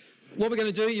what we're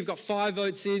going to do, you've got 5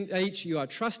 votes in each. You are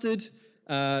trusted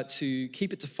to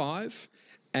keep it to 5.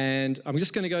 And I'm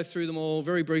just going to go through them all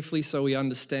very briefly so we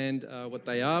understand what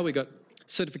they are. We've got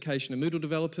certification of Moodle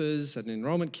developers at an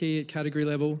enrollment key at category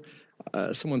level.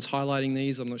 Someone's highlighting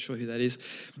these. I'm not sure who that is.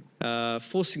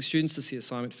 Forcing students to see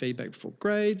assignment feedback before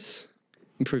grades.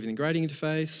 Improving the grading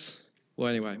interface. Well,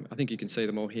 anyway, I think you can see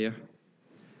them all here.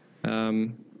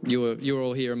 You were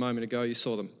all here a moment ago, you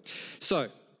saw them. So,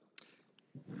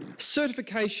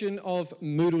 certification of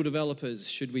Moodle developers.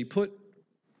 Should we put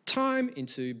time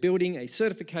into building a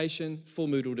certification for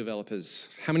Moodle developers?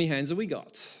 How many hands have we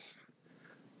got?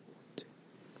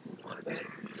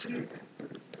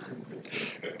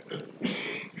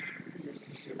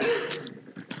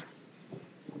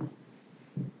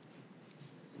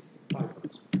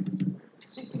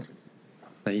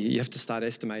 You have to start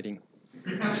estimating.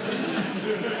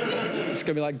 It's going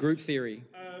to be like group theory.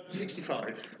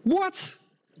 65. What?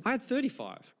 I had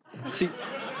 35. See,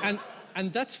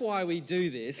 and that's why we do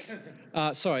this.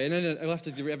 Sorry, no, I'll have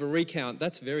to have a recount.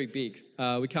 That's very big.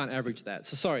 We can't average that.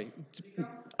 So sorry.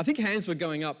 I think hands were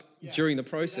going up during the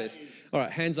process. All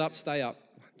right, hands up, stay up.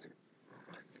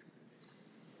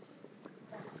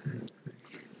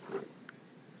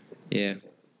 Yeah.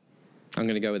 I'm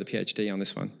going to go with a PhD on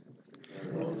this one.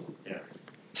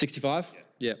 65?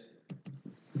 Yeah.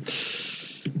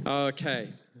 Okay.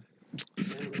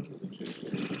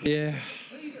 Yeah.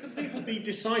 Please, can people be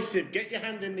decisive? Get your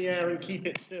hand in the air and keep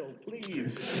it still,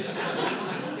 please.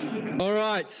 All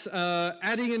right.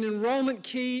 Adding an enrollment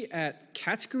key at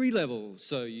category level.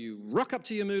 So you rock up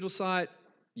to your Moodle site,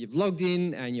 you've logged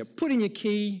in, and you put in your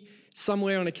key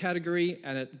somewhere on a category,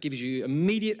 and it gives you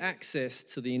immediate access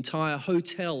to the entire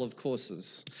hotel of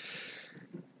courses.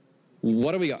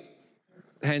 What do we got?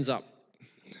 Hands up.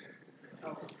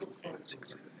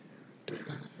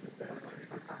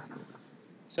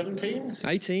 17?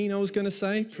 18, I was going to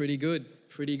say. Pretty good,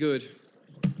 pretty good.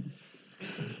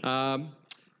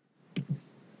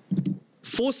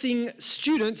 Forcing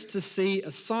students to see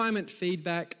assignment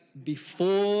feedback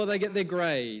before they get their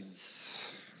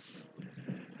grades.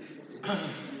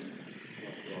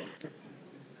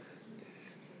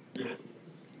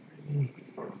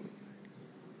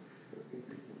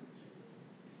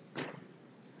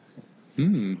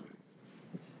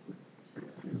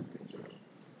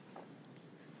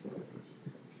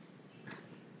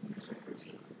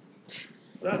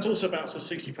 That's also about sort of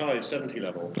 65, 70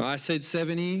 level. I said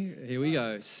 70. Here we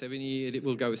go. 70. It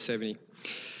will go with 70.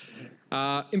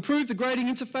 Improve the grading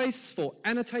interface for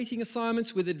annotating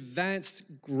assignments with advanced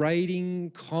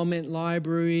grading, comment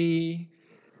library,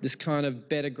 this kind of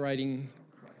better grading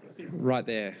right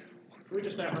there. Can we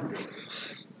just say 100?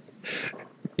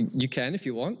 You can if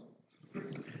you want.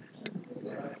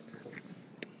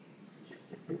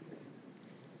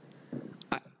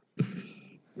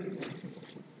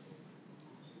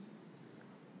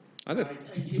 I don't.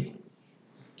 80?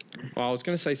 Well, I was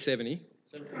going to say 70.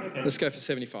 Okay. Let's go for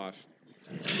 75.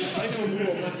 I go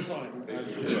more on that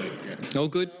side. All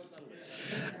good.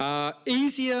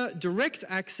 Easier direct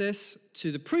access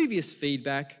to the previous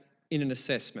feedback in an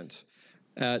assessment.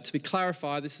 To be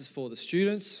clarified, this is for the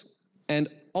students and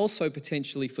also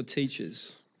potentially for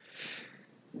teachers.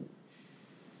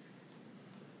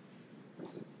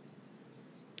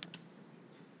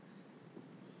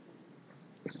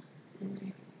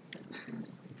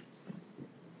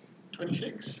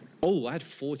 Oh, I had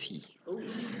 40.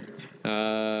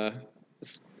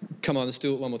 Come on, let's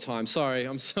do it one more time. Sorry,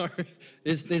 I'm sorry.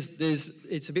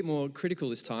 It's a bit more critical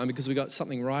this time because we got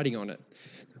something writing on it.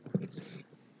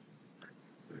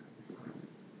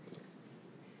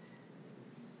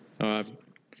 All right.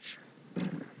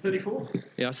 34?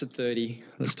 Yeah, I said 30.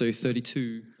 Let's do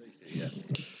 32. Yeah.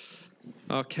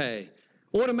 Okay.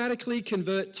 Automatically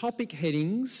convert topic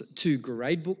headings to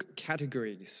gradebook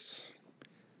categories.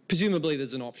 Presumably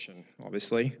there's an option,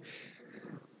 obviously.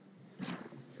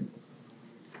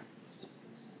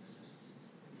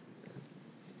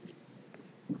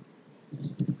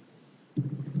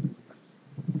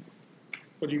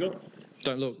 What do you got?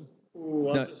 Don't look. Oh,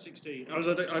 I was at 16.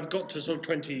 I've got to sort of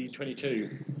 20, 22.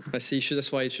 I see. That's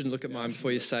why you shouldn't look at mine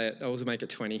before you say it. I always make it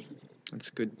 20. That's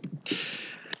good.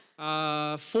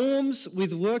 Forms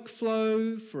with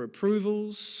workflow for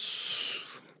approvals.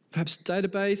 Perhaps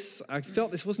database. I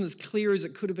felt this wasn't as clear as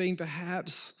it could have been,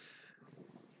 perhaps.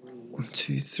 1,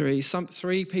 2, 3.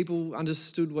 Three people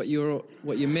understood what you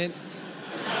meant.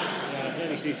 Yeah, I can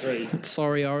only see 3.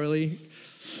 Sorry, Aurelie.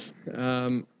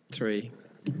 3.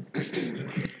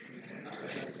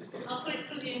 I'll put it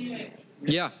through the anyway.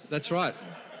 Yeah, that's right.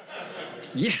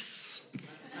 Yes.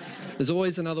 There's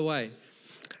always another way.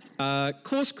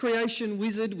 Course creation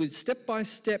wizard with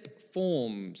step-by-step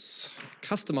forms.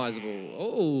 Customizable.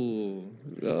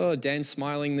 Oh, Dan's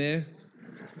smiling there.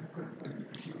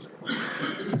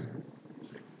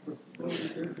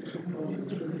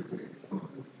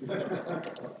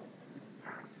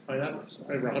 Oh, that's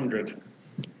over 100,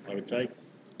 I would say.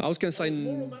 I was going to say...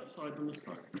 More on that side than this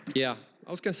side. Yeah,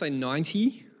 I was going to say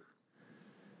 90.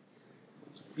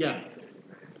 Yeah.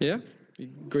 Yeah? You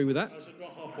agree with that? I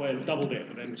got halfway and doubled it,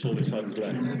 but then saw this side was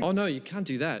left. Oh, no, you can't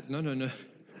do that. No, no, no.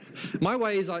 My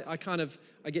way is I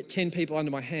get 10 people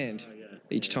under my hand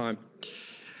each time.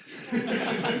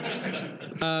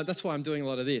 That's why I'm doing a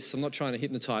lot of this. I'm not trying to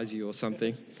hypnotize you or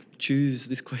something. Choose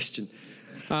this question.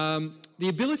 The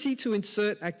ability to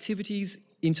insert activities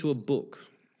into a book.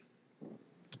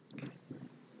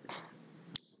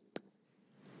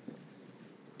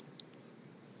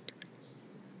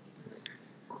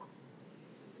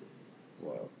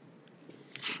 Wow.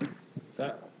 Is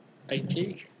that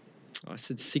 80? I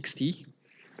said 60.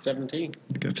 70?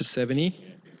 Go for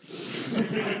 70.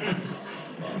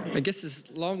 I guess as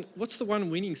long... What's the one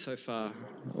winning so far?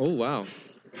 Oh, wow.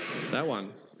 That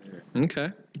one.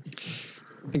 Okay.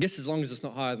 I guess as long as it's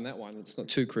not higher than that one, it's not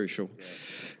too crucial.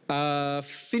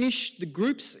 Finish the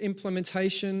group's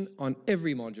implementation on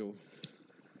every module.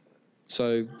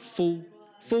 So full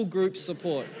group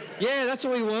support. Yeah, that's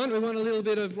what we want. We want a little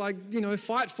bit of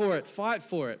fight for it.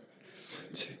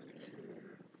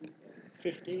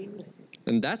 15?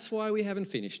 And that's why we haven't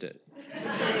finished it.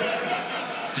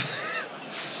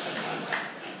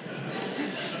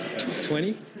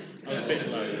 20? I was a bit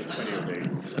low, 20 would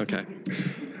be. Okay.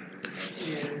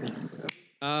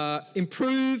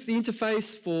 Improve the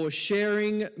interface for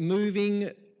sharing,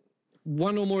 moving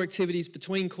one or more activities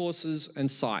between courses and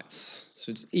sites.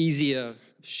 So it's easier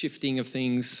shifting of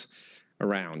things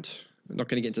around. I'm not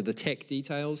going to get into the tech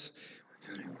details.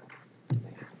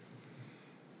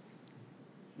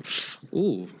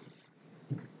 Ooh.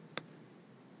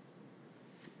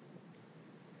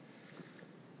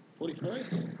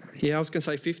 Yeah, I was going to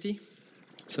say 50.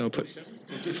 So I'll put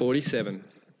 47.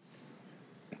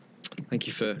 Thank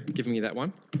you for giving me that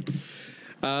one.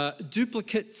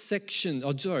 Duplicating sections.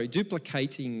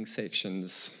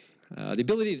 The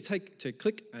ability to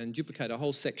click and duplicate a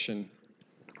whole section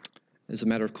as a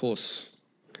matter of course.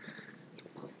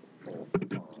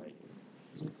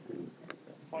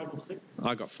 5 or 6?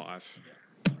 I got 5.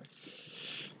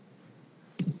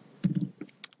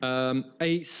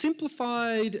 A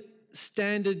simplified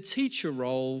standard teacher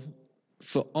role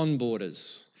for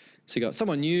onboarders. So you got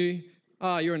someone new,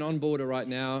 you're an onboarder right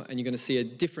now, and you're going to see a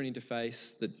different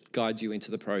interface that guides you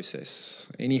into the process.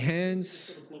 Any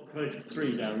hands? Page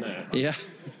 3 down there. Yeah.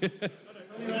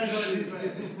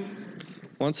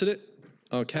 Wanted it?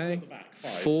 Okay.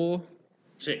 4,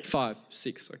 6. 5,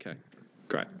 6. Okay.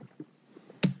 Great.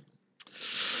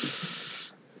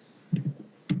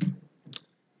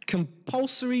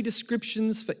 Compulsory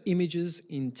descriptions for images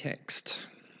in text.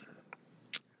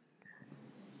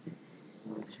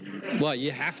 Well,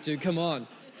 you have to. Come on.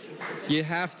 You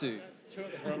have to.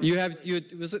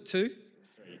 Was it 2?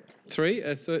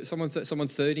 3? Someone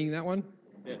 30ing that one?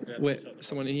 Yeah. Where?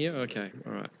 Someone in here? Okay.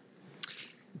 All right.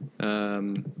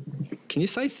 Can you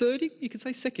say 30? You can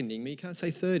say seconding, but you can't say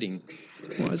thirding.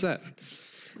 Why is that?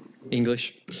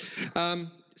 English.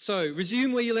 So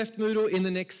resume where you left Moodle in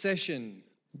the next session.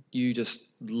 You just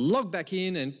log back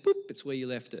in and boop, it's where you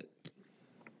left it.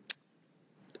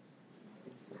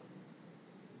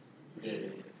 Yeah.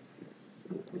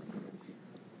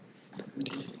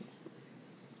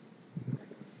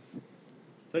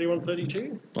 31,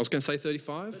 32? I was going to say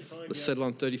 35. Let's settle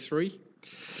on 33.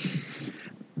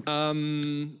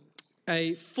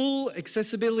 A full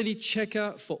accessibility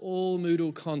checker for all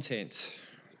Moodle content.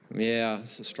 Yeah,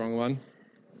 it's a strong one.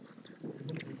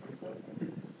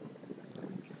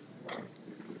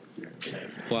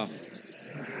 Wow.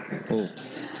 Oh.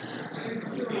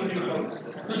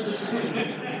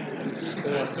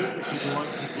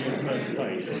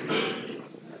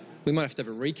 We might have to have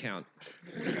a recount.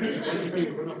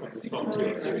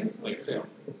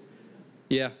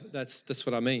 Yeah, that's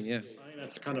what I mean, yeah. I think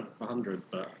that's kind of 100,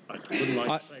 but I wouldn't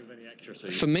like to say with any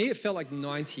accuracy. For me, it felt like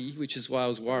 90, which is why I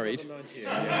was worried. 90,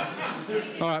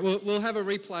 yeah. All right, we'll have a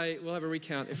replay. We'll have a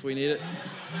recount if we need it.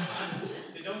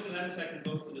 They don't announce I can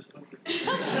vote for this country.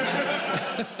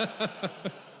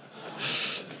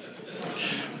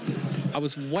 I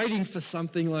was waiting for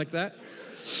something like that.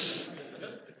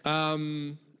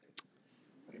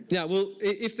 Yeah, well,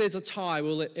 if there's a tie,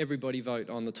 we'll let everybody vote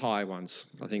on the tie ones.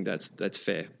 I think that's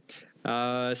fair.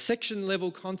 Section level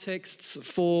contexts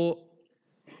for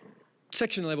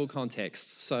section level contexts.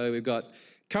 So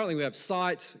currently we have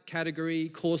site, category,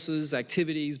 courses,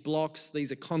 activities, blocks.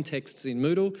 These are contexts in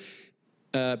Moodle.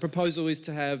 Proposal is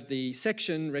to have the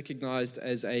section recognised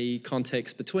as a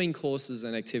context between courses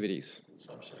and activities.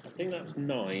 I think that's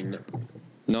 9.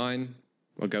 9,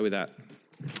 I'll go with that.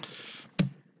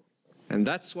 And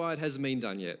that's why it hasn't been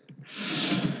done yet.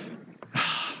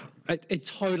 It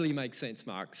totally makes sense,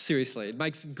 Mark. Seriously, it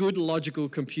makes good, logical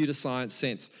computer science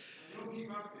sense.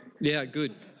 Yeah,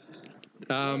 good. To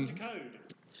code.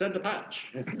 Send a patch.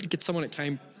 Get someone at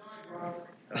Cambridge.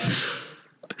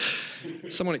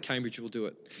 Someone at Cambridge will do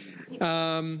it.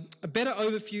 A better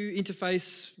overview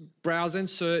interface, browse and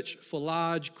search for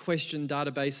large question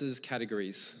databases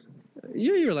categories.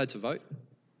 You're allowed to vote.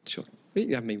 Sure.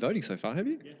 You haven't been voting so far, have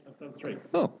you? Yes, I've done 3.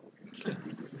 Oh.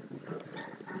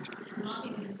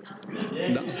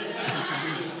 No.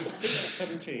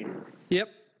 17. Yep.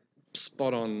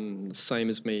 Spot on. Same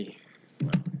as me.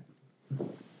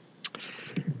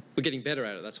 We're getting better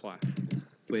at it, that's why.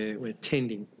 We're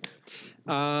tending.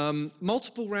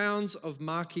 Multiple rounds of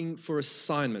marking for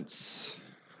assignments.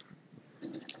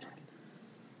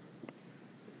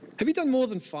 Have you done more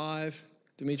than 5,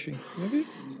 Dimitri? Have you?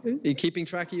 Are you keeping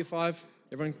track of your 5?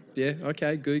 Everyone? Yeah,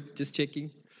 okay, good. Just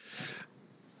checking.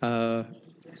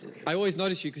 I always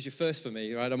notice you because you're first for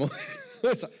me, right? I'm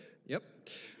always like, yep.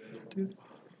 I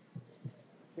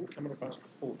think I'm at about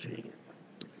 40.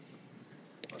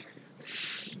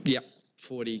 Yep,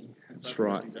 40. That's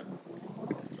right.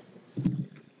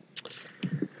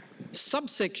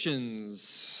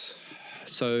 Subsections.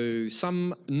 So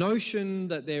some notion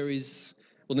that there is,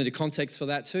 we'll need a context for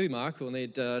that too, Mark. We'll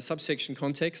need subsection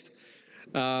context.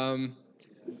 So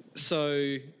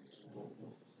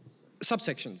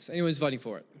subsections. Anyone's voting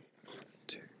for it?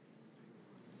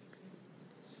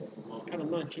 Kind of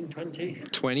 19, 20.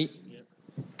 20. Yep.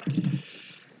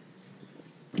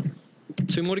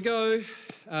 2 more to go.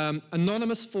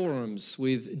 Anonymous forums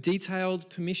with detailed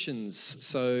permissions.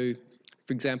 So,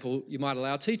 for example, you might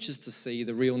allow teachers to see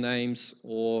the real names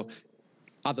or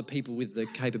other people with the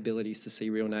capabilities to see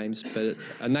real names, but it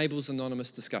enables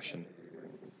anonymous discussion.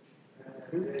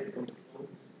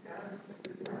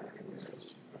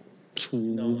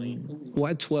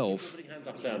 Why 12? Hands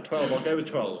up and down. 12. I'll go with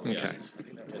 12. Okay.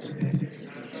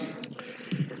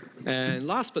 And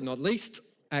last but not least,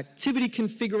 activity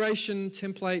configuration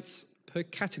templates per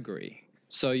category.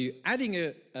 So you're adding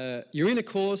you're in a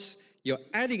course, you're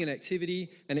adding an activity,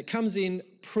 and it comes in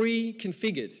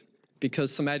pre-configured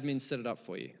because some admin set it up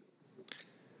for you.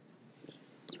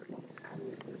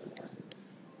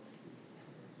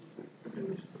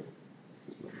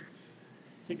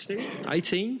 16?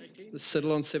 18? Let's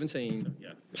settle on 17.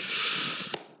 Yeah.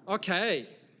 Okay.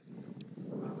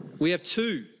 We have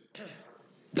 2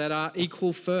 that are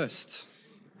equal first.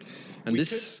 And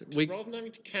rather than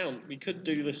having to count, we could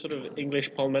do this sort of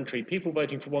English parliamentary. People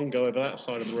voting for one go over that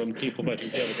side of the room, people voting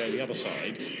for the other go the other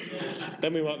side.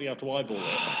 Then we might be able to eyeball it.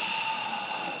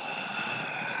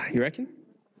 You reckon?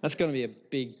 That's going to be a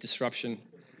big disruption.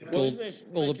 Well,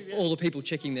 all the people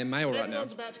checking their mail right now.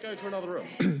 Everyone's about to go to another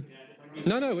room.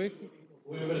 No,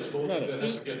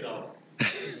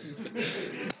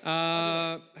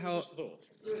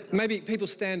 maybe people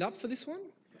stand up for this one?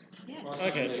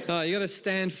 Okay. You got to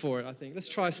stand for it, I think. Let's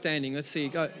try standing. Let's see.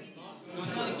 Go.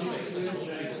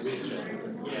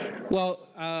 Well,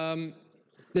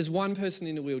 there's 1 person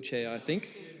in a wheelchair, I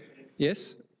think.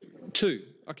 Yes? 2.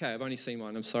 Okay, I've only seen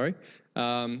 1. I'm sorry.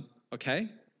 Okay.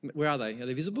 Where are they? Are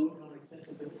they visible?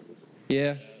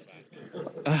 Yeah.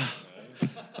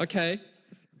 Okay.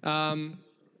 Well,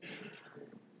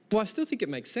 I still think it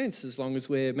makes sense as long as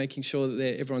we're making sure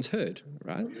that everyone's heard,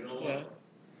 right? Yeah.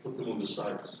 Put them on the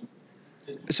sides.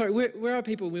 Sorry, where are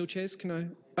people in wheelchairs? Can I?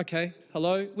 Okay,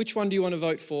 hello. Which one do you want to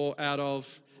vote for out of,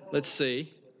 let's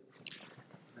see,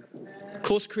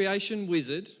 course creation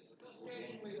wizard?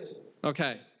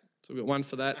 Okay, so we've got 1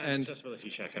 for that. And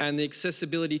accessibility checker. And the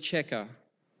accessibility checker.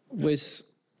 Where's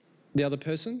the other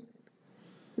person?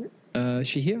 Is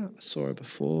she here? I saw her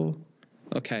before.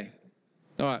 Okay.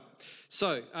 All right.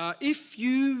 So if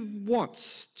you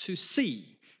want to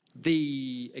see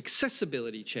the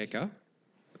accessibility checker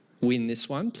win this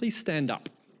one, please stand up.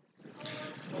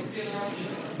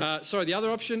 Sorry, the other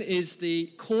option is the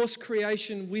course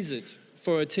creation wizard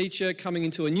for a teacher coming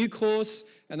into a new course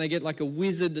and they get like a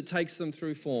wizard that takes them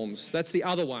through forms. That's the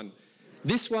other one.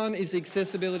 This one is the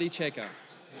accessibility checker.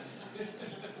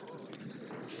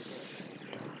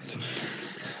 2, 3, 4,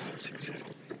 5, 6, 7,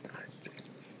 8,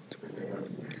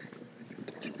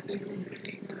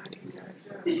 9,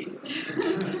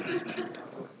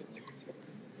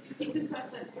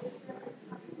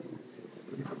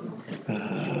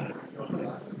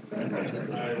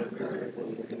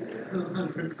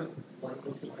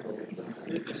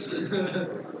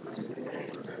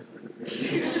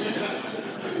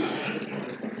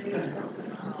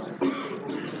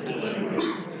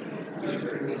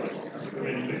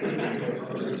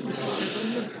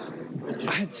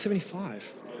 I had 75.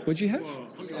 What'd you have?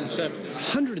 107.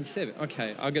 107.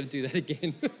 Okay, I've got to do that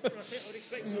again. I would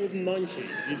expect more than 90.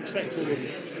 You'd expect more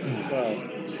than, well.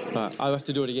 Right, I'll have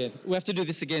to do it again. We have to do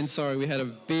this again. Sorry, we had a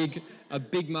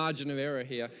big margin of error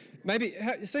here. Maybe,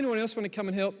 does anyone else want to come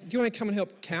and help? Do you want to come and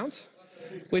help count?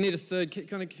 We need a third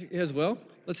kind of as well.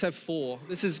 Let's have 4.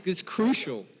 This is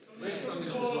crucial. All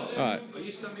right. Are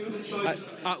you standing on the choice?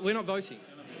 We're not voting.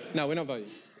 No, we're not voting.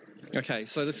 Okay,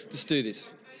 so let's do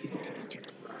this.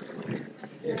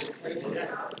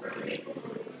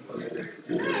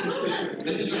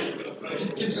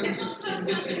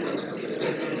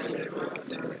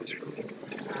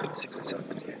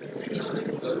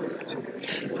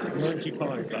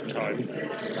 $95 that time.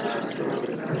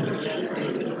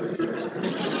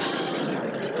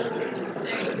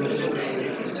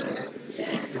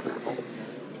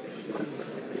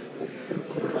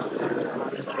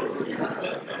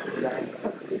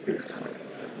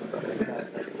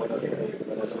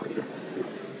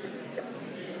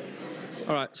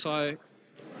 All right, so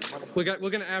we're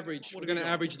going to average. We're going to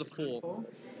average the 4.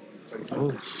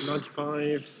 Oh,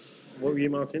 95. What were you,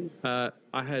 Martin? I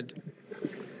had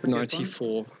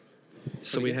 94.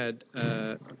 So we had.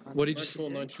 What did you say?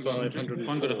 95, 100.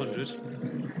 One got 100.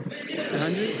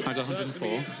 100? I got 104.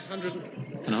 100.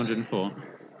 And 104.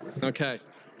 Okay,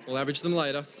 we'll average them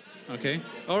later. Okay.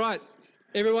 All right,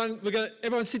 everyone.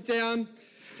 Everyone sit down.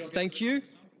 Thank you,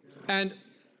 and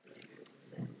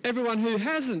everyone who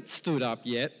hasn't stood up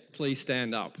yet, please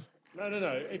stand up. No.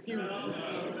 If you...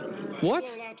 What?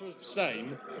 You're allowed to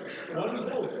abstain.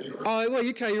 Oh, well,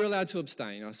 okay, you're allowed to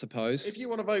abstain, I suppose. If you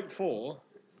want to vote for,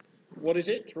 what is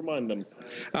it? Remind them.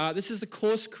 This is the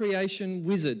course creation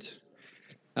wizard.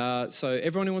 So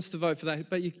everyone who wants to vote for that,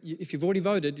 but if you've already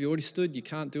voted, you already stood, you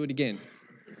can't do it again.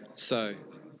 So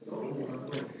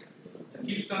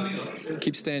Keep standing up.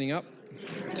 keep standing up.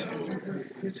 I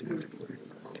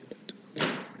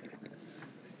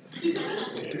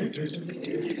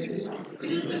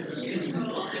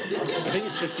think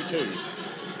it's 52.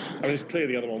 I mean, it's clear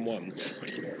the other one won.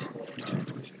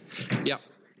 Yep.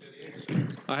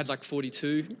 I had like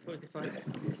 42.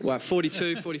 Well,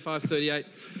 42, 45, 38.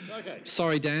 Okay.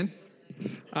 Sorry, Dan.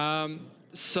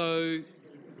 So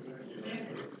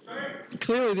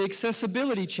clearly the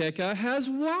accessibility checker has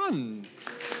won.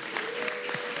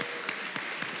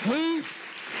 Who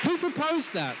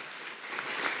proposed that?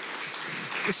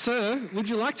 Sir, would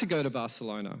you like to go to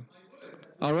Barcelona?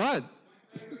 All right.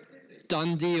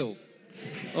 Done deal.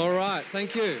 All right,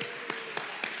 thank you.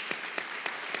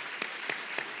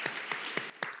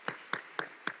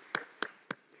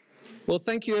 Well,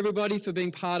 thank you everybody for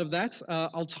being part of that.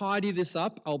 I'll tidy this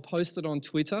up. I'll post it on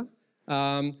Twitter.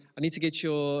 I need to get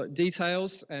your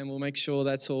details and we'll make sure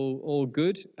that's all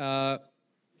good.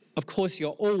 Of course,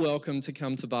 you're all welcome to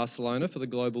come to Barcelona for the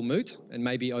Global Moot and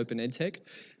maybe Open EdTech.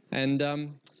 And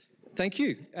thank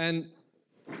you. And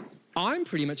I'm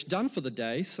pretty much done for the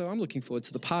day, so I'm looking forward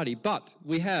to the party. But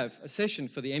we have a session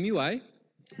for the MUA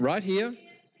right here.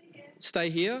 Stay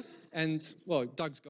here. And, well, Doug's got